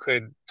opportunity I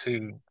could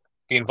to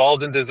be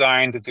involved in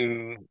design, to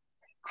do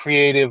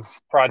creative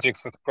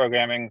projects with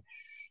programming.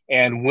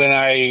 And when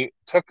I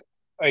took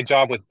a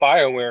job with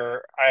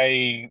BioWare,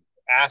 I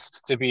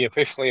asked to be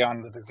officially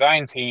on the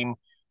design team,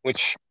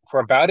 which for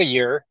about a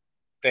year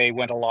they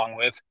went along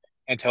with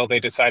until they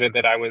decided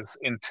that I was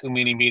in too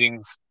many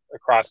meetings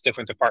across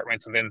different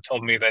departments and then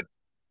told me that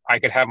I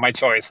could have my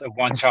choice of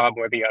one job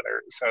or the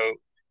other. So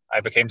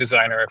I became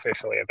designer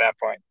officially at that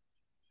point.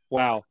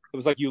 Wow. It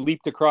was like you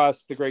leaped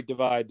across the great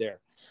divide there.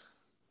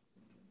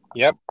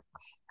 Yep.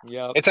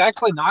 Yeah. It's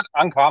actually not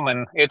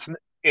uncommon.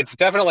 It's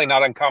definitely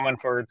not uncommon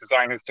for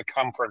designers to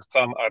come from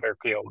some other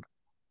field.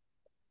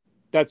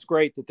 That's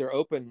great that they're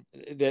open,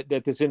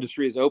 that this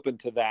industry is open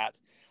to that.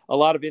 A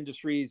lot of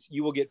industries,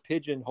 you will get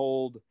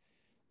pigeonholed.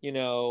 You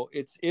know,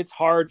 it's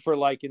hard for,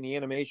 like, in the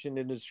animation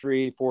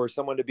industry, for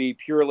someone to be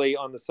purely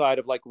on the side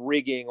of like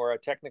rigging or a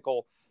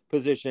technical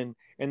position,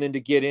 and then to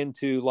get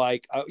into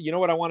like, you know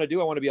what I want to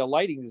do? I want to be a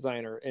lighting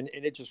designer. And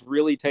it just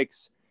really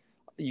takes,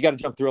 you got to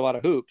jump through a lot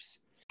of hoops.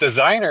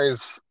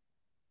 Designers,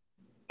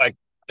 like,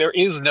 there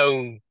is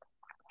no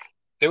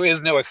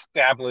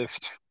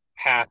established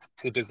path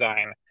to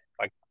design.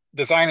 Like,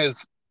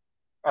 designers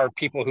are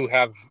people who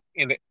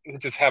who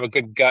just have a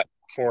good gut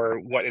for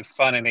what is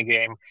fun in a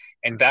game,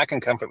 and that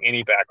can come from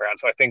any background.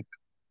 So I think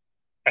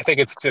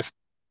it's just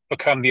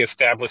become the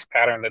established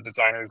pattern that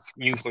designers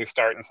usually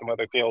start in some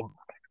other field.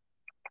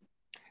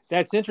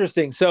 That's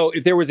interesting. So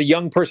if there was a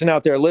young person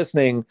out there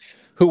listening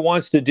who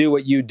wants to do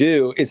what you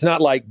do, it's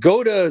not like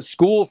go to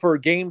school for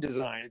game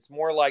design. It's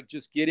more like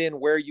just get in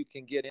where you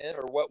can get in,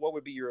 or what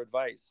would be your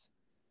advice?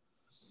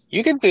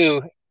 You can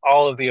do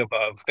all of the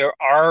above. There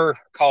are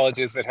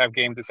colleges that have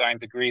game design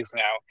degrees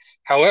now.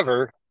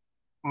 However,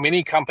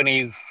 many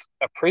companies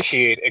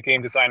appreciate a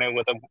game designer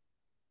with a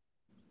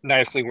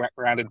nicely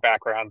rounded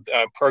background.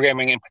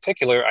 Programming in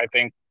particular, I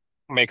think,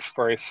 makes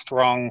for a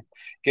strong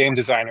game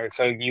designer.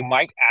 So you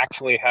might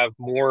actually have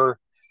more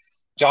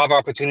job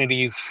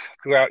opportunities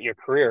throughout your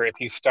career if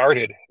you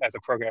started as a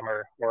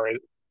programmer or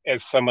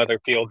as some other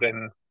field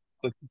than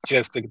with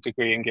just a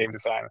degree in game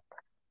design.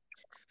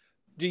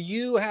 Do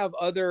you have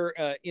other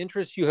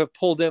interests you have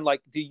pulled in?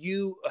 Like, do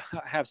you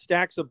have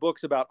stacks of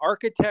books about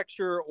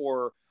architecture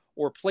or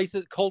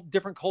places,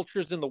 different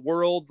cultures in the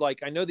world? Like,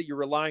 I know that you're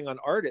relying on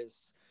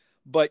artists,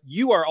 but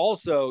you're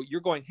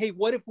going, hey,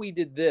 what if we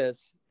did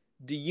this?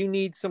 Do you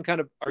need some kind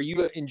of, are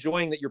you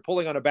enjoying that you're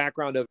pulling on a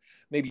background of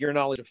maybe your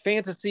knowledge of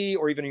fantasy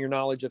or even your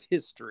knowledge of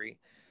history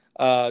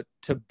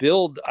to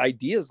build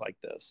ideas like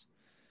this?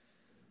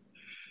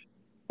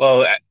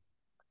 Well,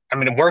 I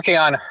mean, working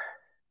on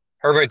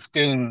Herbert's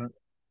Dune,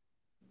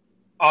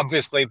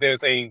 obviously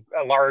there's a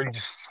large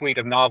suite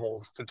of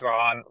novels to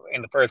draw on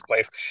in the first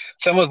place,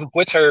 some of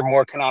which are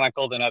more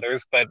canonical than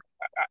others, but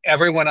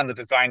everyone on the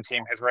design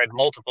team has read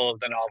multiple of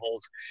the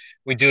novels.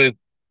 We do a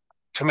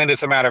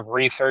tremendous amount of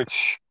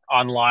research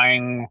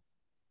online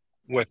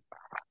with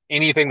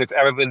anything that's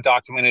ever been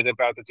documented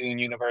about the Dune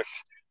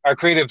universe. Our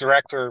creative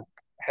director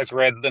has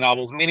read the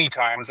novels many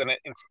times and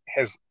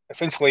has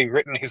essentially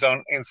written his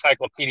own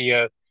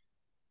encyclopedia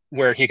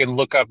where he can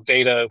look up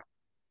data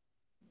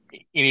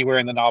anywhere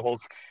in the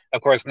novels.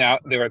 Of course, now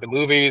there are the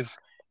movies.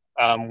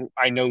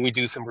 I know we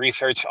do some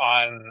research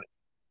on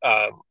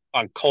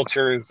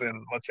cultures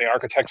and, let's say,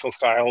 architectural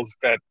styles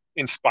that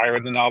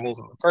inspired the novels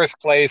in the first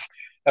place.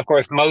 Of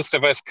course, most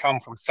of us come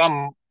from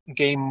some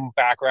game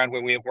background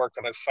where we have worked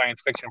on a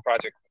science fiction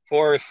project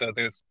before, so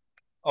there's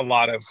a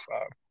lot of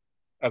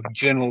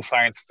general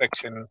science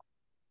fiction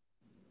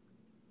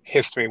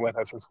history with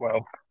us as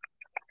well.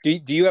 Do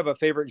you have a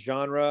favorite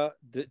genre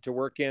to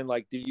work in?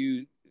 Like, do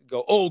you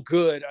go, oh,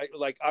 good?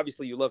 Like,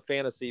 obviously you love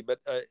fantasy, but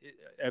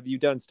have you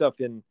done stuff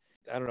in,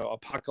 I don't know,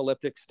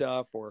 apocalyptic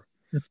stuff or?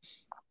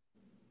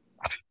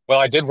 Well,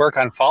 I did work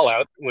on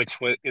Fallout, which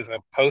is a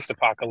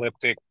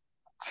post-apocalyptic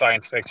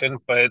science fiction,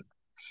 but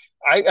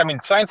I mean,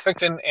 science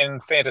fiction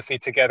and fantasy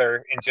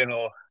together in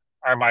general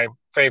are my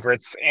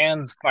favorites,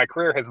 and my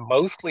career has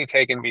mostly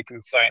taken me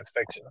through science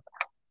fiction.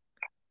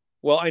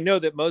 Well, I know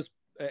that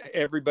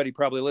everybody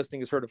probably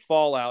listening has heard of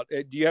Fallout.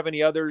 Do you have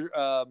any other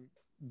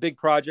big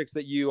projects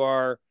that you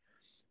are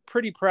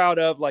pretty proud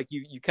of? Like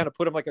you kind of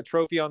put them like a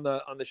trophy on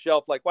the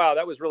shelf, like, wow,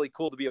 that was really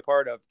cool to be a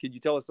part of. Could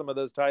you tell us some of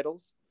those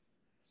titles?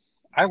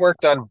 I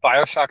worked on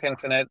BioShock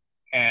Infinite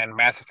and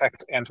Mass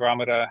Effect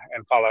Andromeda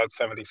and Fallout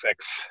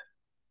 76,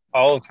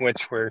 all of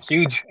which were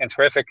huge and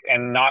terrific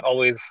and not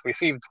always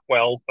received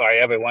well by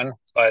everyone.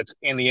 But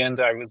in the end,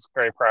 I was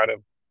very proud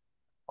of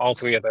all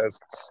three of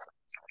those.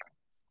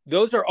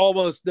 Those are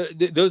almost,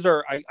 those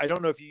are, I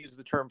don't know if you use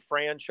the term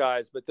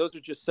franchise, but those are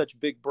just such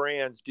big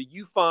brands. Do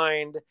you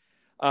find,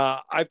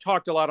 I've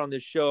talked a lot on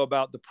this show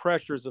about the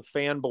pressures of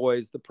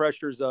fanboys, the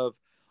pressures of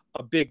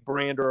a big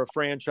brand or a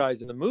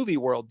franchise in the movie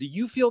world. Do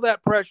you feel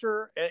that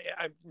pressure?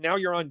 Now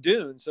you're on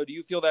Dune, so do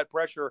you feel that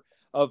pressure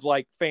of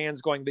like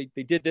fans going,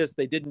 they did this,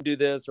 they didn't do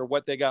this, or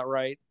what they got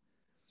right?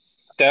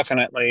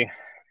 Definitely.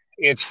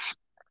 It's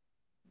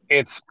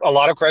a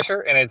lot of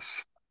pressure, and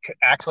it's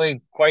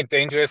actually quite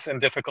dangerous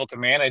and difficult to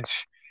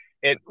manage.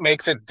 It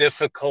makes it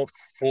difficult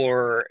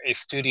for a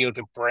studio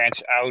to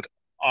branch out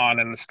on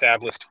an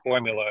established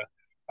formula.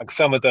 Like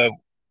some of the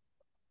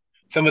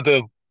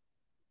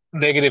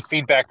negative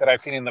feedback that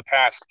I've seen in the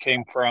past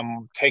came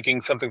from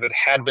taking something that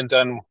had been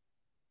done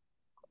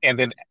and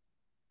then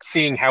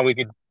seeing how we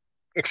could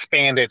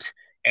expand it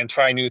and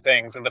try new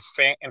things. And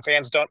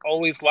fans don't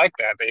always like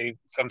that. They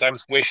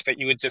sometimes wish that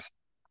you would just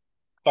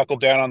buckle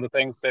down on the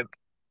things that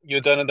you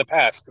had done in the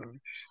past, and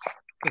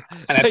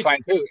that's fine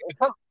too.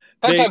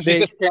 Sometimes you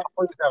just can't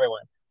please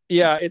everyone.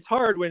 Yeah, it's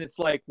hard when it's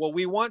like, well,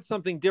 we want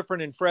something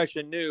different and fresh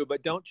and new,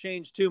 but don't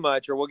change too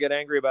much or we'll get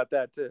angry about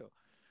that too.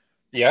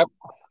 Yep.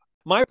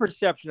 My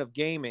perception of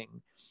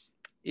gaming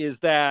is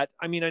that,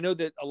 I mean, I know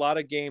that a lot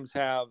of games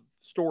have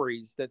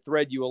stories that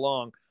thread you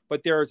along,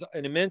 but there's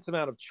an immense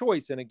amount of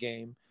choice in a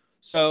game.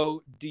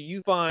 So do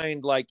you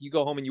find like you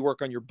go home and you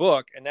work on your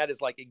book and that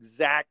is like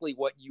exactly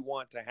what you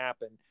want to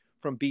happen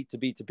from beat to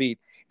beat to beat.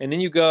 And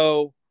then you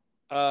go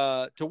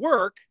to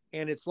work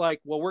and it's like,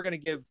 well, we're going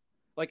to give,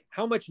 like,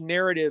 how much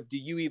narrative do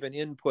you even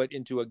input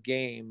into a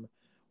game,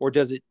 or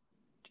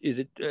is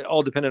it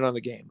all dependent on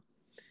the game?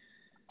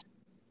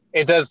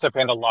 It does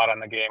depend a lot on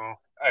the game.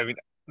 I mean,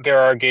 there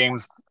are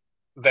games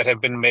that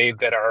have been made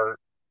that are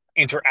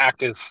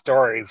interactive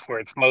stories where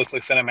it's mostly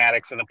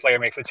cinematics and the player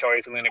makes a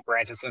choice and then it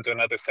branches into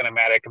another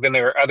cinematic. Then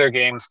there are other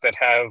games that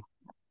have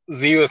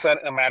zero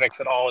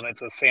cinematics at all and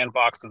it's a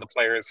sandbox and the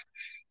players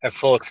have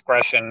full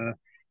expression.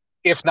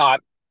 If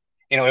not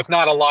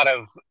a lot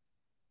of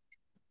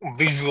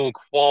visual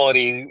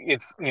quality,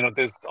 it's,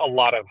 there's a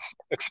lot of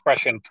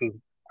expression through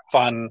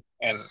fun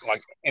and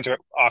like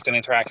often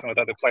interaction with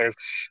other players.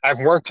 I've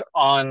worked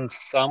on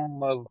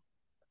some of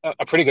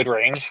a pretty good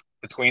range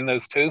between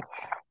those two.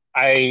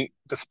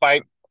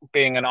 Despite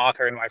being an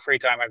author in my free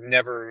time, I've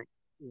never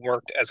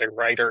worked as a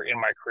writer in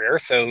my career,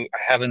 so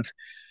I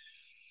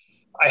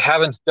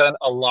haven't done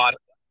a lot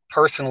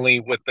personally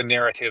with the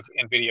narrative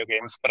in video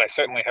games, but I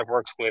certainly have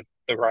worked with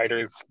the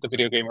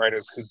video game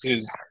writers who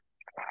do.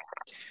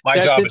 My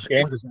job is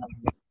game design.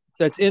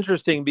 That's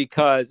interesting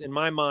because in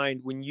my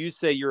mind, when you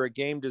say you're a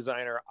game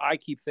designer, I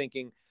keep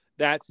thinking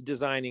that's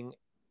designing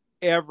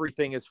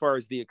everything as far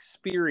as the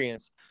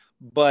experience.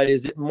 But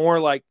is it more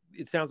like,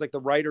 it sounds like the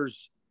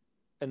writers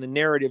and the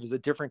narrative is a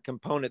different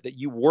component that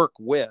you work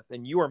with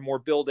and you are more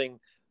building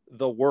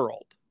the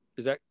world.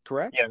 Is that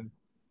correct? Yeah.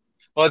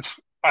 Well,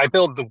 I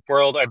build the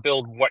world. I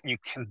build what you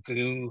can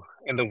do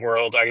in the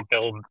world. I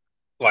build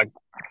like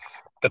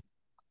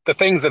the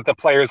things that the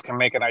players can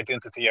make an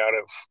identity out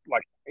of.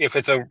 Like if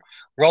it's a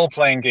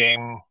role-playing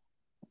game,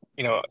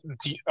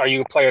 are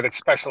you a player that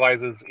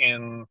specializes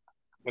in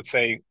let's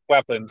say,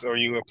 weapons, or are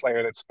you a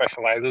player that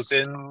specializes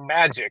in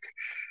magic,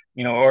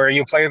 or are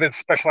you a player that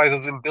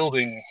specializes in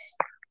building?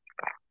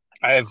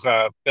 I've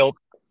built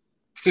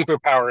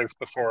superpowers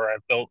before.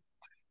 I've built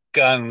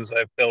guns.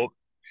 I've built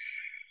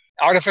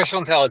artificial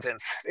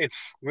intelligence.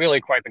 It's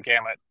really quite the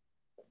gamut.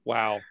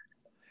 Wow.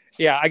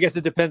 Yeah, I guess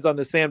it depends on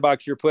the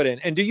sandbox you're put in.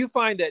 And do you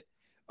find that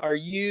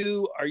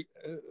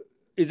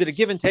is it a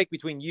give and take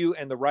between you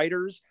and the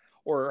writers,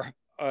 or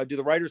do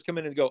the writers come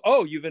in and go,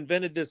 "Oh, you've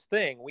invented this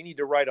thing. We need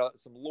to write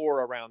some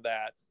lore around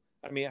that"?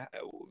 I mean,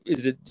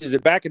 is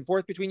it back and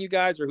forth between you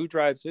guys, or who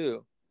drives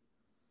who?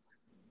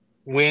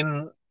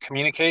 When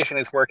communication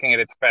is working at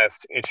its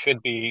best, it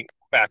should be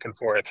back and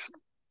forth.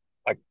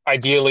 Like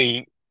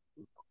ideally,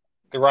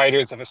 the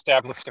writers have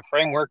established a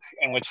framework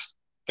in which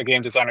the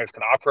game designers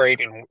can operate,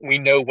 and we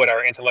know what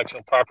our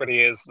intellectual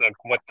property is, like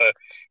what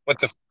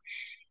the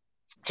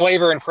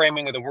flavor and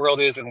framing of the world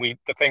is, and the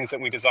things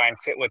that we design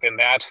fit within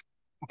that.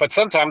 But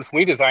sometimes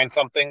we design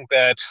something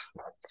that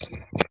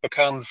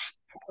becomes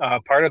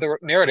part of the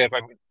narrative.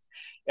 I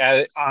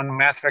mean, on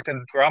Mass Effect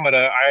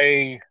Andromeda,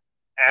 I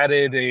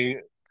added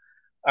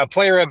a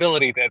player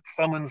ability that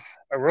summons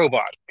a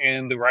robot,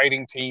 and the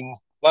writing team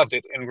loved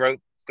it and wrote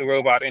the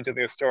robot into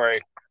their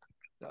story.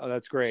 Oh,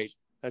 that's great.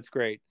 That's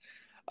great.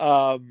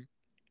 Do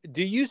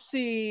you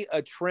see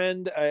a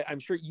trend? I'm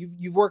sure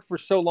you've worked for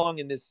so long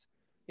in this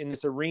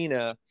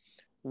arena.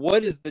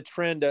 What is the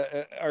trend?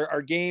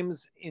 Are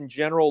games in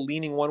general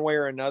leaning one way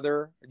or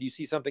another? Do you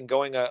see something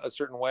going a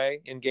certain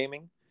way in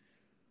gaming?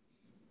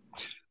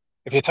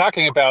 If you're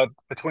talking about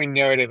between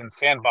narrative and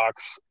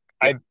sandbox,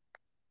 yeah.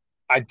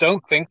 I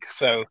don't think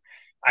so.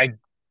 I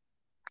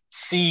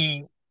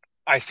see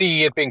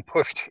it being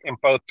pushed in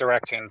both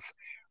directions.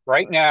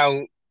 Right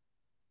now,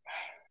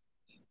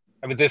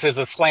 I mean, this is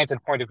a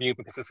slanted point of view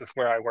because this is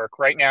where I work.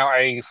 Right now,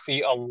 I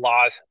see a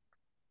lot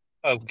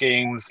of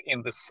games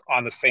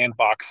on the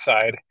sandbox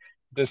side.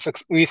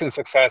 The recent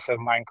success of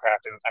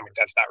Minecraft, and I mean,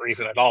 that's not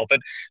recent at all, but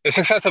the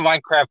success of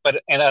Minecraft,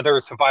 and other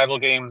survival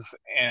games,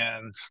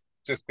 and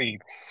just the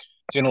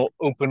general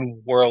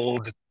open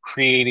world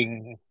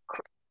creation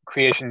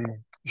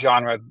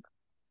genre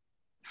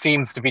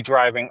seems to be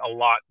driving a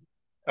lot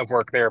of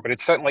work there, but it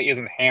certainly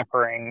isn't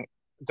hampering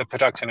the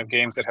production of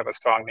games that have a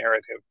strong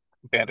narrative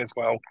bent as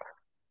well.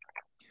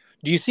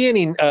 Do you see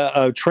any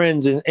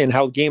trends in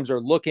how games are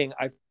looking?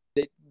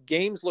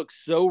 Games look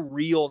so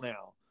real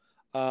now.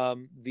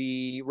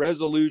 The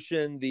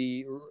resolution,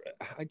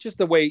 just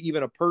the way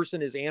even a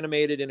person is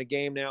animated in a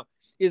game now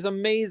is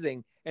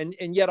amazing. And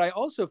yet I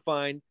also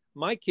find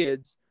my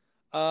kids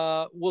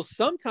will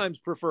sometimes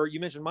prefer, you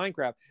mentioned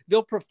Minecraft,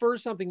 they'll prefer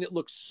something that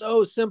looks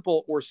so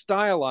simple or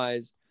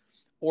stylized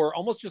or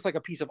almost just like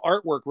a piece of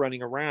artwork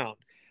running around.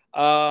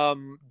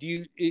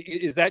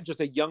 Is that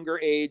just a younger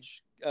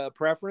age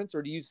preference,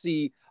 or do you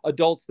see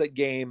adults that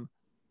game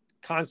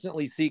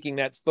constantly seeking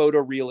that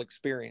photoreal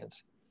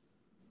experience?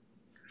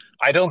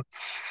 I don't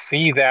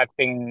see that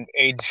being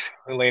age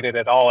related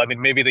at all. I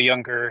mean, maybe the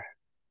younger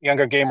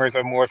gamers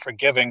are more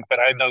forgiving, but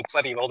I know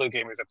plenty of older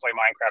gamers that play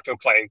Minecraft or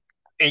play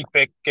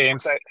 8-bit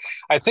games.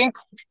 I think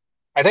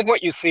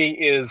what you see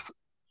is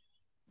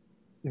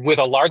with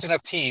a large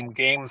enough team,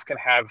 games can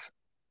have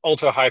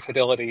ultra high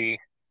fidelity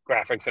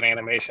graphics and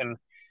animation.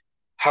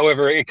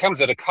 However, it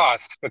comes at a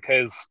cost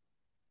because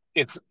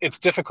it's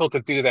difficult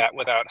to do that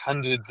without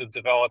hundreds of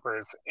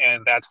developers,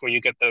 and that's where you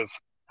get those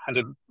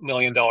 $100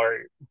 million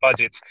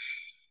budgets.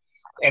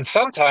 And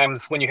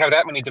sometimes when you have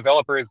that many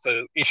developers,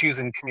 the issues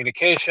in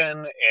communication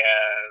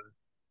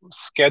and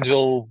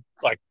schedule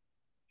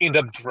end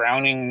up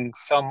drowning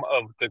some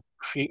of the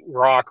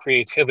raw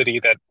creativity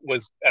that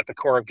was at the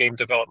core of game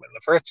development in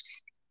the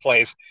first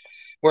place.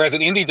 Whereas an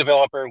indie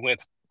developer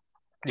with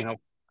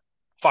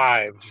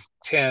 5,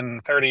 10,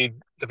 30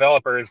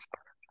 developers,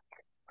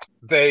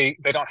 they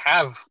don't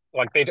have,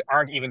 they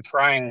aren't even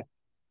trying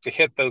to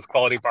hit those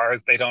quality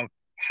bars. They don't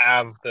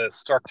have the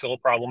structural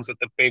problems that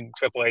the big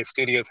AAA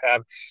studios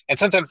have. And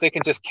sometimes they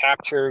can just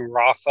capture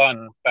raw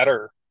fun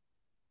better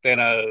than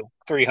a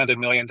 $300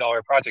 million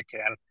project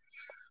can.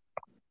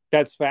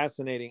 That's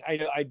fascinating.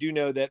 I do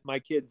know that my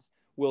kids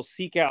will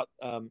seek out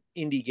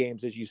indie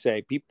games, as you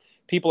say.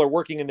 People are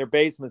working in their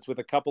basements with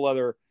a couple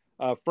other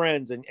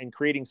friends and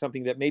creating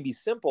something that may be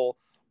simple,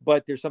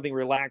 but there's something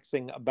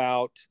relaxing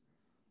about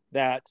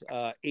that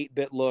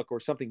 8-bit look,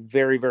 or something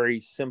very, very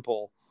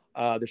simple.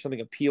 There's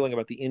something appealing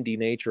about the indie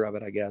nature of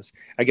it, I guess.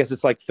 I guess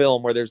it's like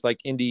film, where there's like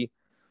indie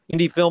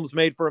films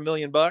made for $1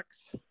 million,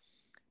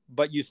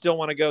 but you still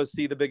want to go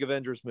see the big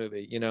Avengers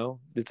movie.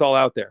 It's all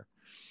out there.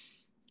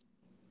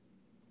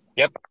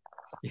 Yep,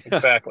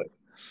 exactly.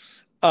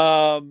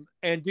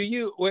 And do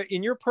you,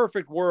 in your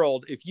perfect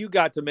world, if you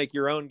got to make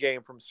your own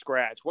game from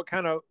scratch, what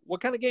kind of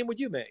game would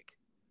you make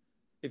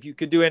if you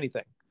could do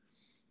anything?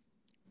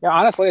 Yeah,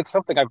 honestly, it's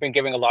something I've been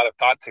giving a lot of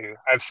thought to.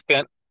 I've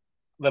spent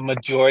the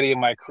majority of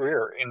my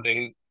career in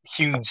the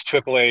huge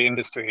AAA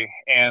industry,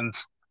 and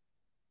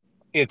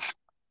it's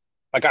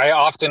I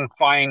often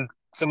find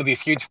some of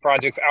these huge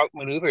projects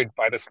outmaneuvered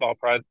by the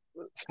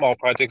small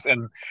projects,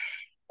 and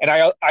And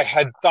I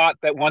had thought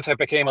that once I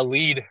became a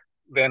lead,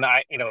 then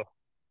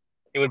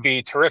it would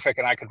be terrific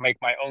and I could make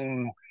my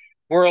own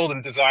world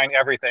and design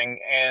everything.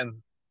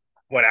 And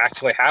what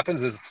actually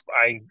happens is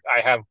I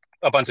have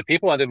a bunch of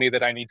people under me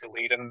that I need to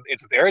lead, and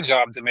it's their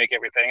job to make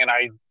everything, and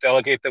I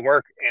delegate the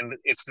work, and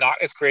it's not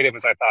as creative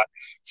as I thought.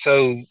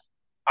 So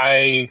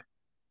I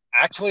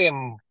actually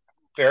am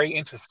very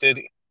interested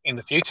in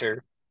the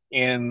future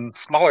in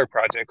smaller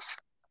projects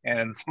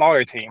and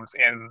smaller teams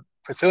and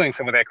pursuing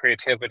some of that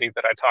creativity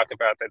that I talked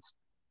about that's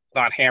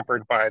not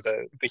hampered by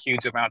the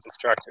huge amounts of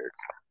structure.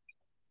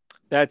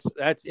 That's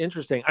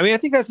interesting. I mean, I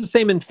think that's the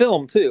same in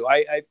film too.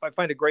 I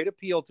find a great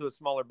appeal to a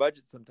smaller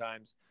budget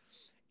sometimes,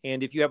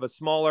 and if you have a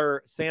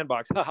smaller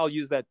sandbox, I'll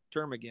use that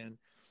term again.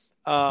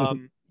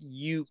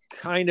 You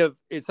kind of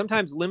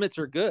sometimes limits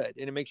are good,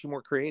 and it makes you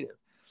more creative.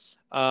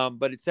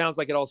 But it sounds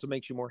like it also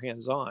makes you more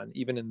hands-on,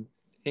 even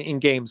in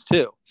games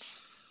too.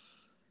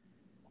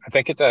 I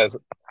think it does.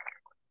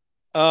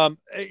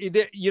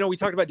 We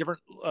talked about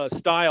different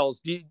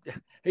styles.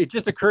 It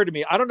just occurred to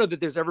me, I don't know that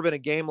there's ever been a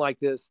game like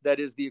this that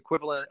is the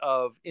equivalent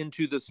of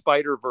Into the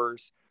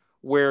Spider-Verse,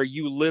 where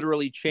you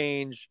literally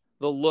change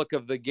the look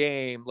of the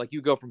game. Like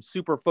you go from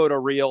super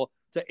photoreal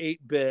to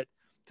 8-bit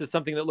to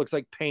something that looks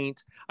like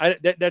paint.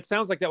 That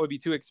sounds like that would be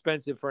too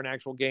expensive for an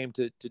actual game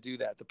to do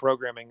that, the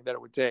programming that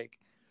it would take.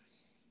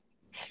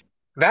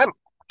 That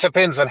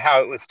depends on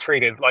how it was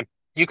treated. Like,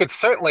 you could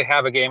certainly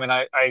have a game, and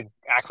I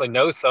actually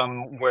know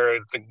some where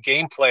the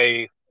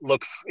gameplay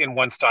looks in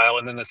one style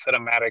and then the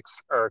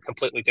cinematics are a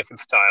completely different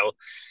style.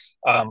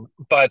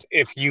 But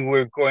if you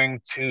were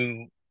going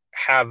to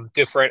have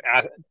different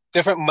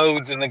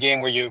modes in the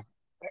game where you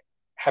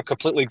have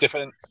completely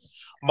different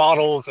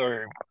models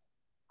or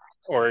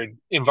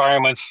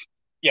environments,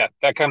 yeah,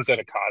 that comes at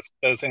a cost.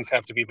 Those things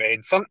have to be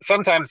made.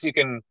 Sometimes you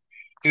can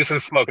do some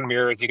smoke and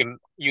mirrors. You can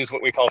use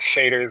what we call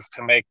shaders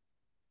to make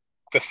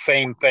the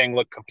same thing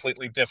look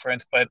completely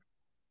different, but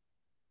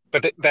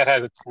that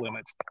has its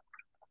limits.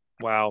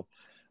 Wow.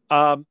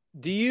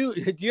 Do you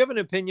have an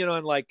opinion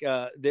on, like,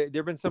 there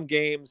have been some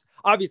games,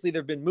 obviously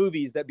there have been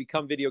movies that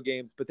become video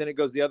games, but then it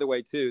goes the other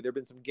way too. There have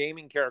been some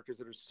gaming characters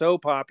that are so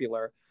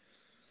popular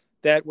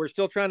that we're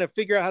still trying to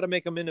figure out how to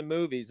make them into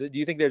movies. Do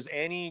you think there's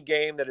any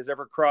game that has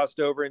ever crossed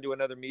over into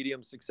another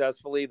medium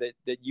successfully that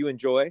you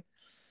enjoy?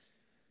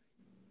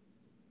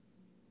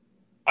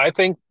 I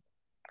think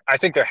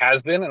there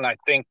has been, and I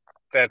think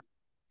that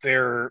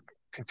there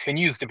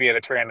continues to be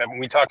a trend. I mean,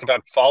 we talked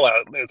about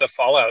Fallout. There's a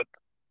Fallout,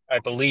 I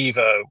believe,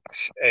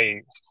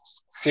 a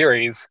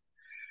series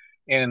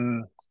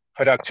in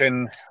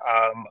production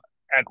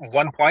at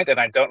one point, and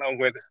I don't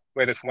know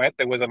where this went.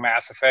 There was a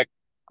Mass Effect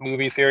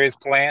movie series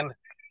planned.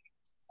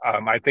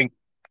 I think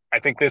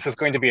this is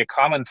going to be a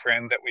common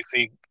trend that we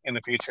see in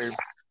the future.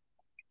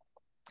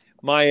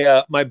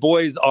 My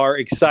boys are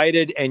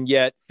excited and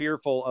yet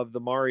fearful of the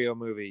Mario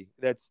movie.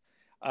 That's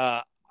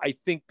I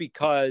think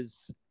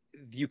because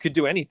you could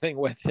do anything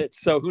with it.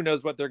 So who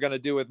knows what they're going to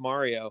do with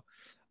Mario?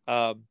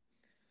 I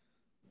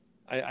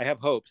have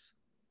hopes.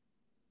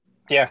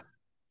 Yeah.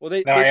 Well,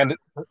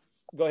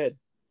 go ahead.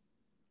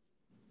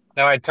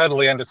 No, I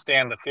totally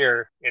understand the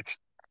fear. It's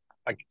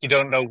like you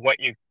don't know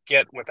what you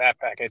get with that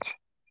package.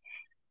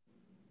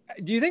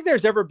 Do you think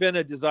there's ever been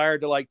a desire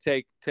to, like,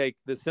 take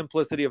the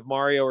simplicity of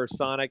Mario or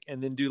Sonic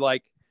and then do,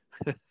 like,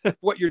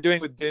 what you're doing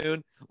with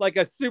Dune, like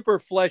a super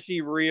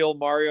fleshy, real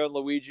Mario and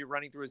Luigi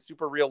running through a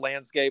super real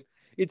landscape?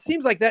 It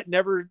seems like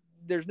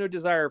there's no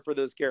desire for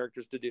those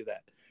characters to do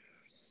that.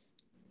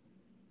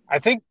 I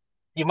think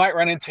you might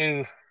run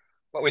into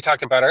what we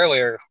talked about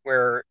earlier,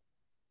 where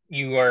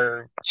you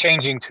are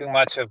changing too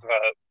much of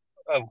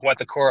what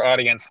the core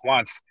audience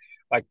wants.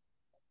 Like,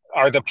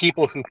 are the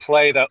people who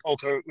play the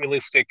ultra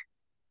realistic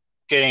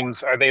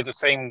games, are they the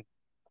same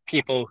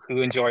people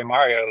who enjoy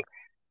Mario?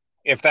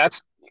 If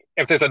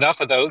there's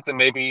enough of those, then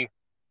maybe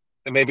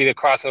the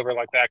crossover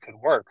like that could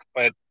work.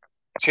 But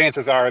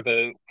chances are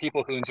the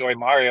people who enjoy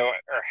Mario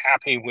are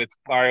happy with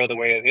Mario the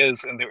way it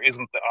is, and there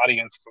isn't the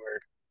audience for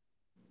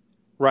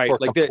right.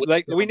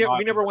 We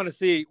never want to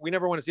see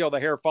all the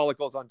hair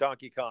follicles on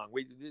Donkey Kong.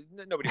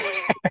 Nobody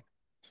wants to.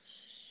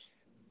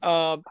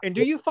 And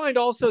do you find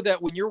also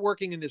that when you're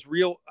working in this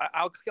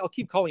I'll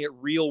keep calling it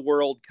real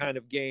world kind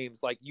of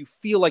games, like you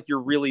feel like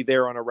you're really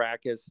there on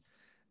Arrakis,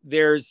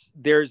 there's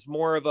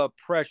more of a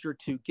pressure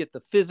to get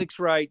the physics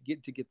right,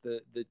 get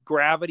the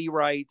gravity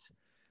right.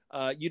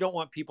 You don't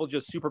want people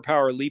just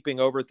superpower leaping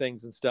over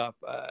things and stuff.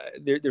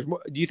 There's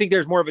more. Do you think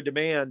there's more of a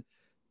demand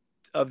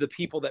of the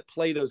people that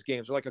play those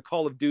games, or like a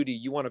Call of Duty?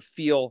 You want to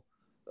feel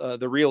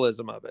the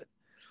realism of it.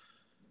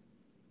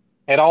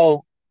 It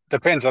all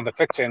depends on the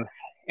fiction.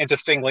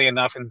 Interestingly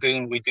enough, in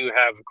Dune, we do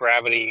have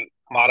gravity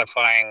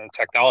modifying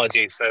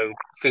technology, so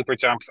super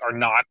jumps are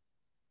not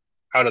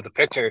out of the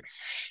picture.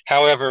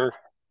 However,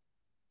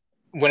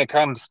 when it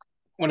comes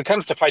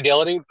to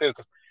fidelity,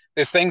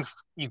 there's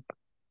things you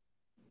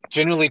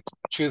generally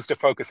choose to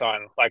focus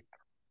on, like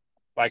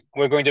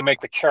we're going to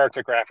make the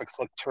character graphics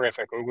look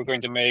terrific, or we're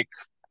going to make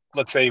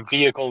let's say,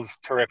 vehicles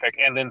terrific.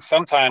 And then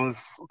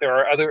sometimes there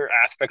are other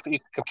aspects that you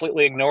can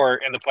completely ignore,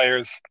 and the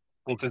players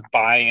will just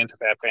buy into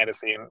that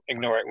fantasy and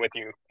ignore it with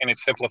you. And it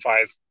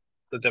simplifies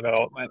the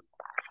development.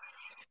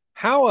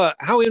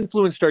 How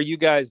influenced are you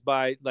guys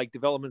by like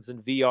developments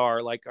in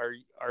VR? Like, are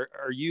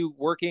you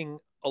working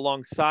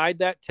alongside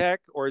that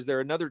tech, or is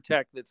there another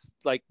tech that's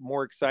like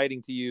more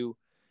exciting to you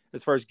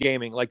as far as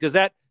gaming? Like, does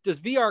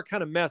VR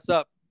kind of mess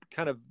up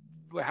kind of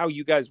how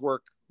you guys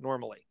work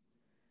normally?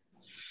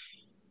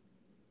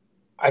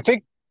 I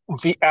think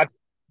at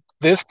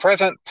this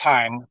present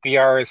time,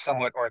 VR is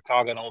somewhat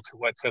orthogonal to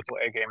what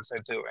AAA games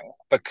are doing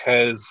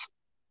because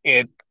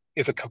it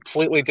is a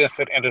completely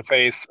different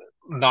interface.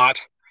 Not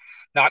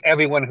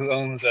everyone who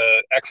owns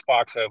a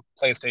Xbox or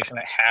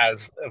PlayStation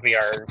has a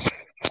VR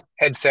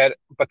headset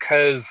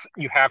because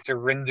you have to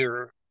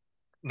render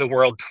the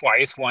world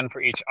twice, one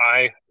for each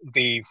eye.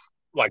 The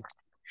like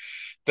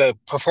the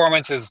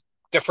performance is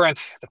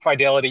different. The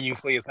fidelity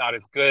usually is not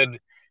as good,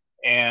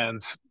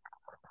 and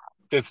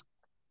there's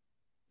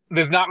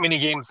not many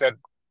games that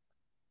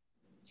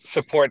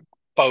support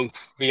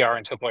both VR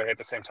and AAA at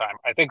the same time.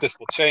 I think this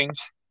will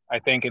change. I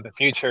think in the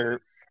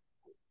future,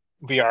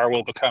 VR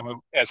will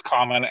become as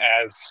common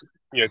as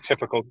your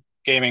typical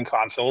gaming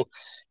console,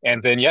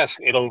 and then yes,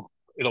 it'll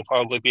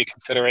probably be a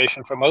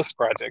consideration for most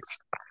projects.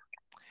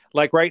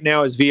 Like right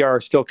now, is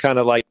VR still kind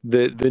of like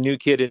the new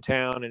kid in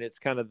town, and it's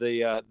kind of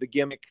the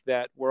gimmick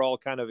that we're all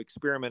kind of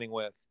experimenting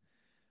with,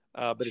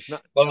 but it's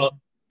not. Well,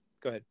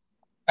 go ahead.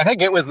 I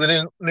think it was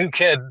the new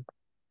kid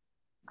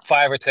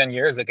 5 or 10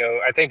 years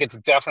ago. I think it's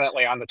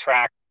definitely on the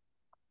track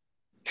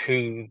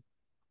to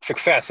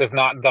success, if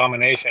not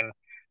domination.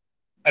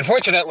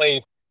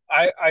 Unfortunately,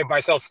 I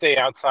myself stay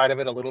outside of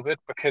it a little bit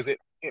because it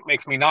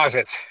makes me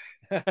nauseous.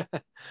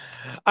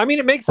 I mean,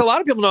 it makes a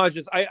lot of people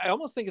nauseous. I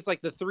almost think it's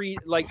like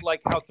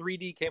like how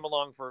 3D came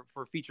along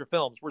for feature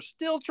films. We're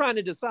still trying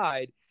to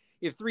decide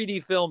if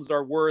 3D films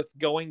are worth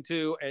going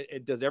to,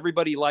 and does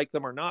everybody like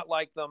them or not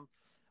like them?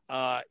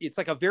 It's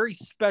like a very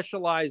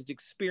specialized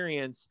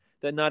experience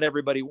that not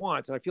everybody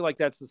wants. And I feel like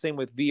that's the same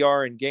with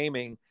VR and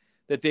gaming,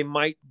 that they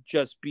might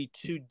just be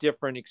two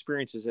different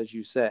experiences, as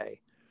you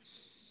say.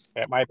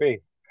 It might be.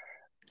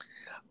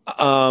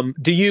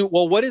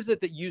 What is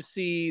it that you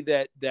see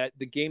that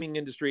the gaming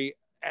industry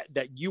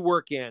that you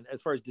work in,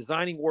 as far as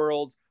designing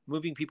worlds,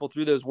 moving people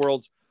through those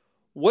worlds,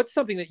 what's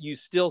something that you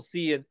still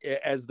see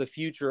as the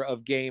future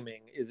of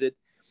gaming? Is it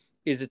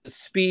the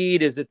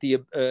speed? Is it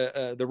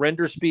the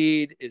render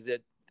speed? Is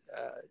it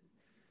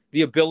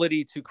the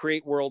ability to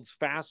create worlds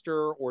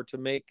faster or to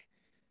make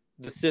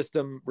the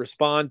system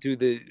respond to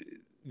the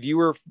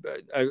viewer,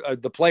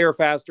 the player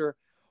faster?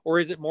 Or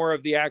is it more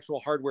of the actual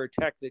hardware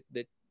tech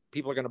that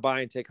people are going to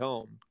buy and take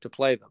home to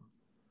play them?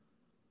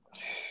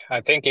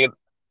 I think it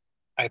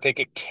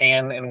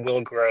can and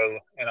will grow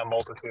in a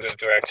multitude of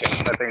directions.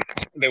 I think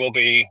there will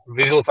be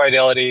visual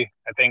fidelity.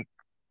 I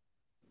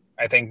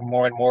think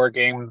more and more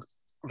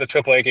games, the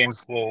AAA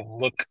games, will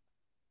look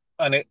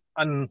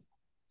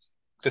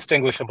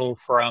undistinguishable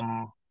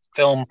from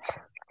film.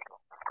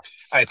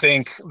 I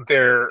think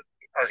there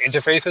are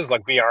interfaces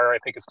like VR. I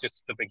think it's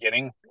just the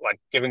beginning, like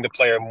giving the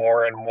player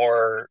more and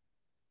more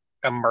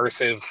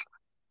immersive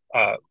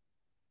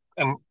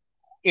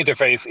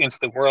interface into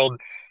the world.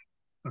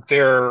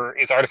 There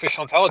is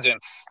artificial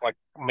intelligence, like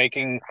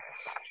making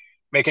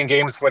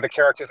games where the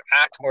characters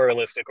act more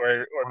realistic,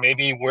 or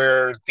maybe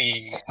where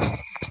the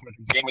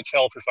game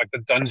itself is like the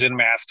dungeon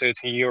master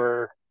to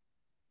your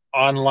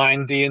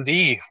online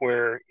D&D,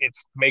 where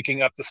it's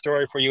making up the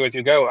story for you as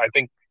you go. I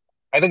think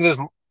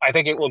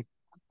it will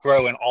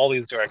grow in all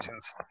these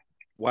directions.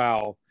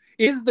 Wow.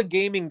 Is the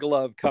gaming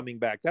glove coming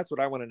back? That's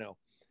what I want to know.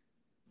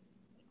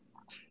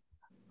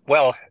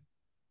 Well,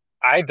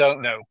 I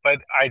don't know,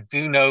 but I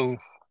do know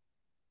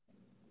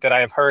that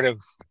I have heard of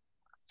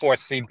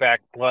force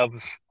feedback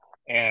gloves,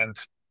 and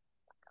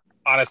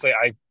honestly,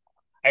 I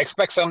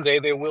expect someday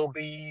there will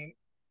be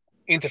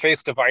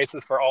interface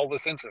devices for all the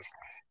senses.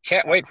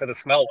 Can't wait for the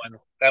smell one.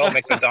 That'll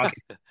make the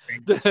donkey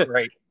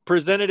great.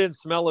 Presented in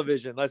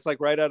smell-o-vision. That's like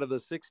right out of the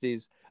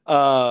 60s.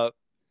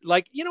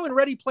 Like, in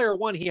Ready Player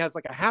One, he has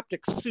like a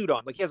haptic suit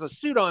on. Like he has a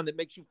suit on that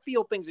makes you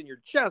feel things in your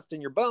chest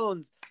and your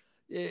bones.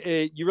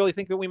 You really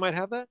think that we might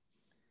have that?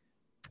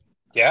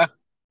 Yeah.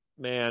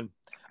 Man.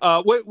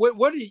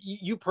 What do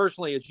you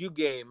personally, as you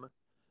game,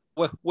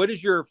 what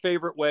is your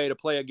favorite way to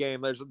play a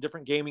game? There's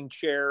different gaming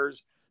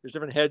chairs. There's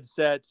different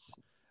headsets.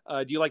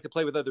 Do you like to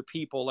play with other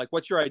people? Like,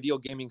 what's your ideal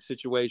gaming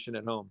situation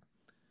at home?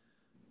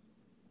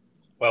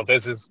 Well,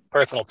 this is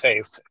personal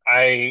taste.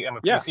 I am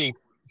a PC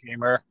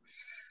gamer.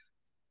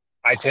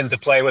 I tend to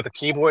play with a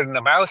keyboard and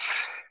a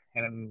mouse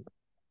and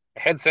a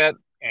headset,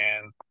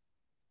 and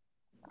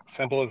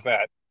simple as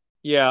that.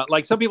 Yeah,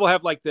 like some people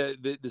have like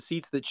the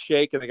seats that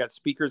shake and they got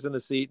speakers in the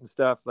seat and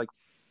stuff. Like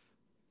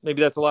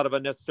maybe that's a lot of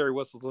unnecessary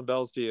whistles and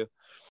bells to you.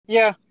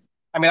 Yeah,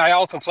 I mean, I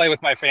also play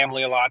with my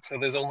family a lot, so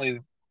there's only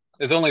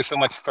so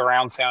much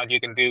surround sound you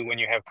can do when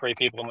you have 3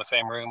 people in the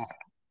same room.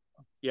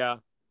 Yeah.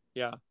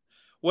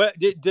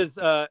 Does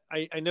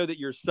I know that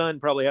your son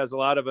probably has a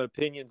lot of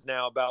opinions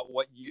now about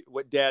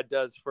what dad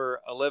does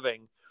for a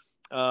living.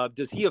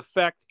 Does he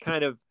affect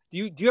kind of,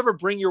 do you ever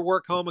bring your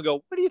work home and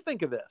go, what do you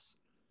think of this?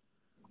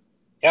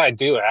 Yeah, I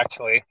do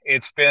actually.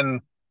 It's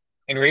been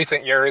in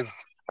recent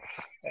years,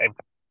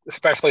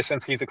 especially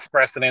since he's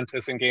expressed an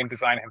interest in game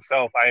design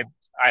himself.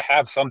 I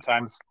have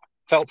sometimes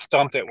felt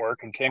stumped at work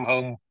and came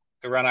home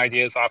to run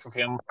ideas off of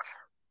him.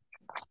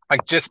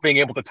 Like just being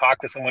able to talk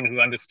to someone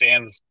who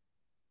understands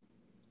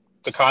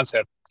the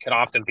concept can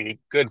often be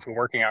good for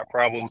working out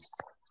problems.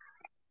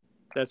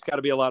 That's got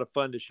to be a lot of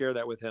fun to share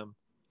that with him.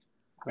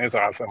 It's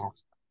awesome.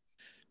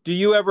 Do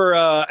you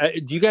ever,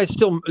 do you guys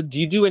still, do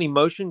you do any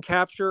motion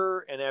capture,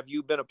 and have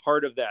you been a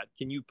part of that?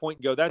 Can you point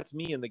and go, that's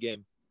me in the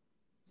game?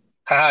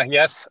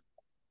 Yes.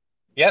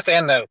 Yes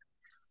and no.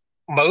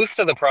 Most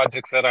of the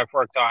projects that I've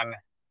worked on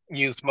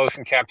used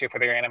motion capture for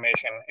their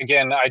animation.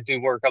 Again, I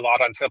do work a lot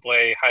on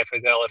AAA high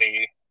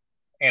fidelity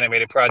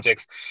animated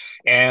projects,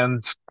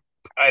 and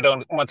I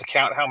don't want to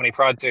count how many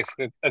projects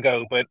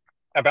ago, but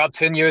about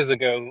 10 years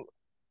ago,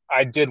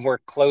 I did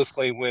work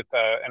closely with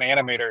an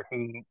animator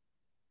who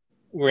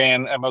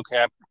ran a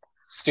mocap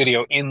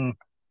studio in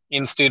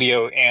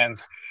studio. And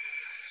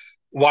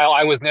while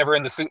I was never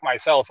in the suit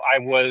myself, I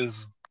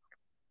was,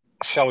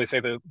 shall we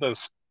say,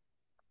 the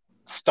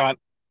stunt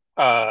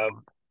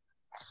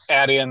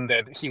add-in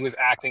that he was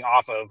acting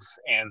off of,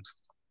 and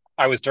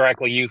I was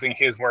directly using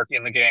his work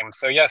in the game.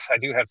 So yes, I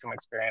do have some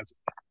experience.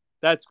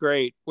 That's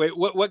great. Wait,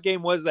 what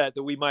game was that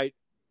we might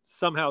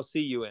somehow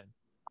see you in?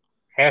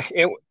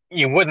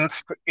 You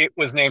wouldn't. It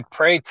was named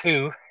Prey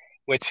 2,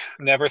 which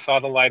never saw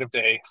the light of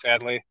day,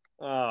 sadly.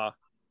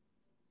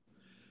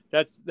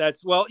 That's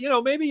well,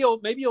 maybe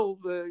you'll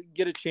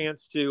get a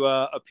chance to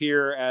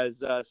appear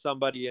as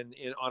somebody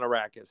on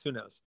Arrakis. Who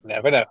knows?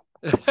 Never know.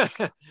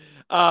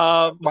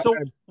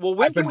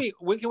 When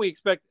can we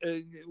expect?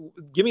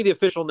 Give me the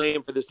official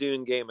name for this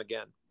Dune game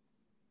again.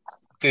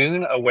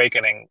 Dune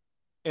Awakening.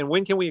 And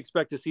when can we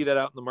expect to see that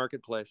out in the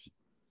marketplace?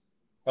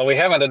 Well, we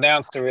haven't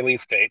announced a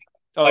release date.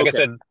 Okay. I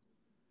said,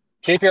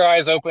 keep your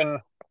eyes open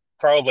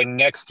probably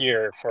next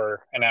year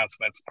for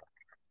announcements.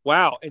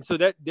 Wow. And so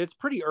that's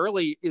pretty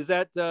early. Is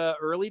that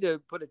early to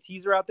put a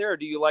teaser out there, or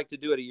do you like to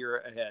do it a year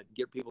ahead,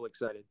 get people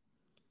excited?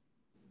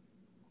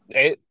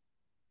 It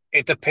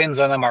depends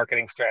on the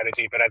marketing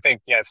strategy, but I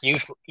think, yes,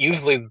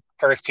 usually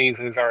first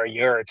teasers are a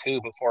year or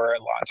two before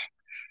launch.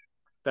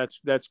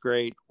 That's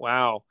great.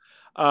 Wow.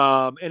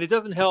 And it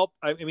doesn't help.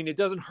 I mean, it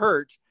doesn't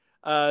hurt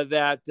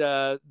that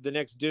the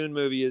next Dune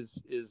movie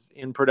is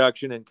in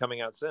production and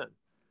coming out soon.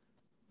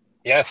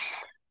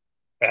 Yes,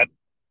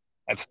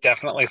 that's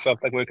definitely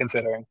something we're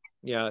considering.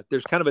 Yeah,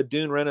 there's kind of a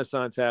Dune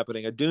renaissance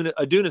happening, a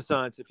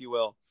Dunaissance, if you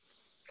will.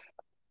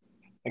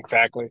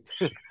 Exactly.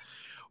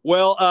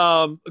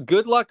 Well,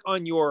 good luck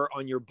on your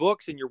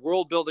books and your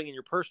world building and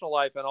your personal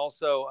life, and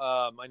also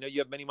I know you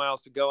have many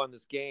miles to go on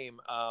this game.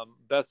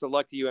 Best of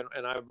luck to you,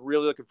 and I'm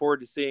really looking forward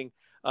to seeing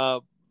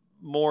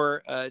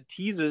more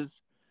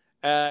teases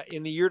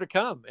in the year to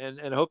come,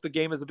 and hope the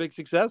game is a big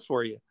success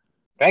for you.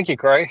 Thank you,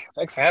 Corey.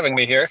 Thanks for having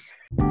me here.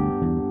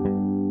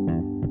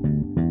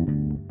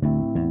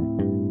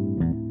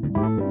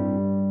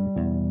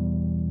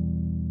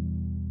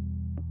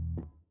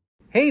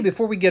 Hey,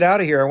 before we get out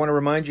of here, I want to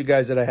remind you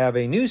guys that I have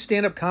a new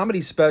stand-up comedy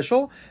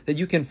special that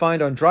you can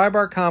find on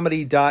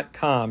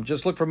drybarcomedy.com.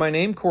 Just look for my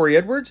name, Corey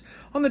Edwards,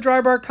 on the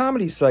Drybar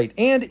Comedy site.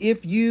 And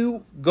if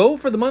you go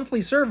for the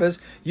monthly service,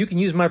 you can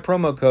use my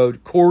promo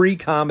code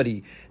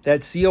CoreyComedy.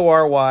 That's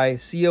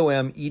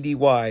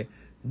CoryComedy.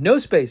 No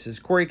spaces,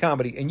 Corey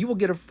Comedy. And you will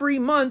get a free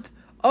month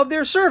of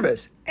their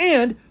service.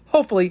 And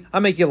hopefully I'll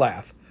make you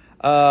laugh.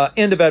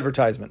 End of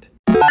advertisement.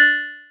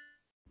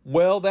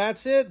 Well,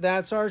 that's it.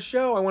 That's our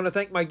show. I want to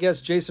thank my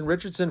guest, Jason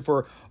Richardson,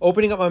 for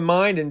opening up my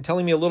mind and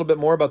telling me a little bit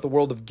more about the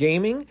world of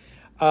gaming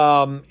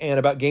and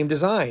about game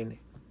design.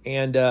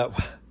 And I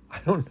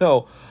don't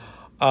know.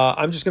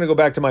 I'm just going to go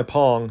back to my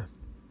Pong.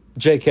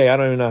 JK, I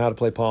don't even know how to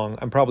play Pong.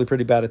 I'm probably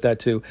pretty bad at that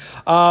too.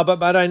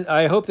 But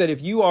I hope that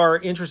if you are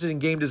interested in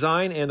game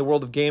design and the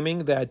world of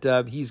gaming,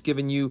 that he's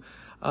given you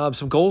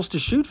some goals to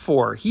shoot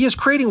for. He is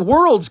creating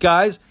worlds,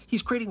 guys.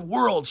 He's creating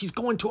worlds. He's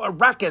going to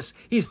Arrakis.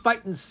 He's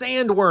fighting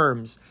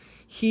sandworms.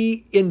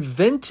 He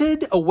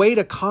invented a way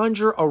to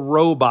conjure a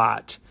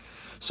robot.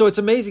 So it's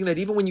amazing that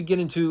even when you get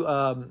into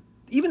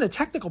even the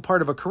technical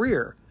part of a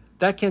career,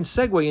 that can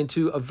segue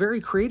into a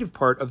very creative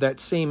part of that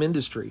same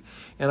industry.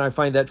 And I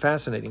find that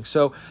fascinating.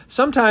 So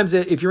sometimes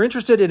if you're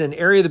interested in an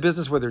area of the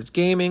business, whether it's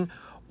gaming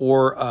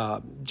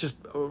or just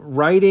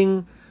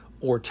writing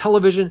or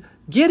television,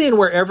 get in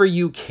wherever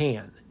you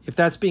can. If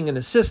that's being an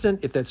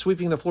assistant, if that's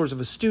sweeping the floors of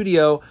a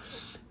studio,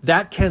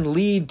 that can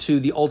lead to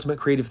the ultimate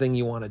creative thing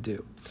you want to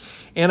do.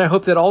 And I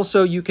hope that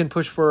also you can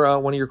push for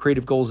one of your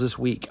creative goals this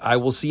week. I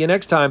will see you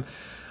next time.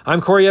 I'm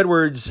Corey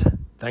Edwards.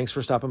 Thanks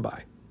for stopping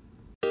by.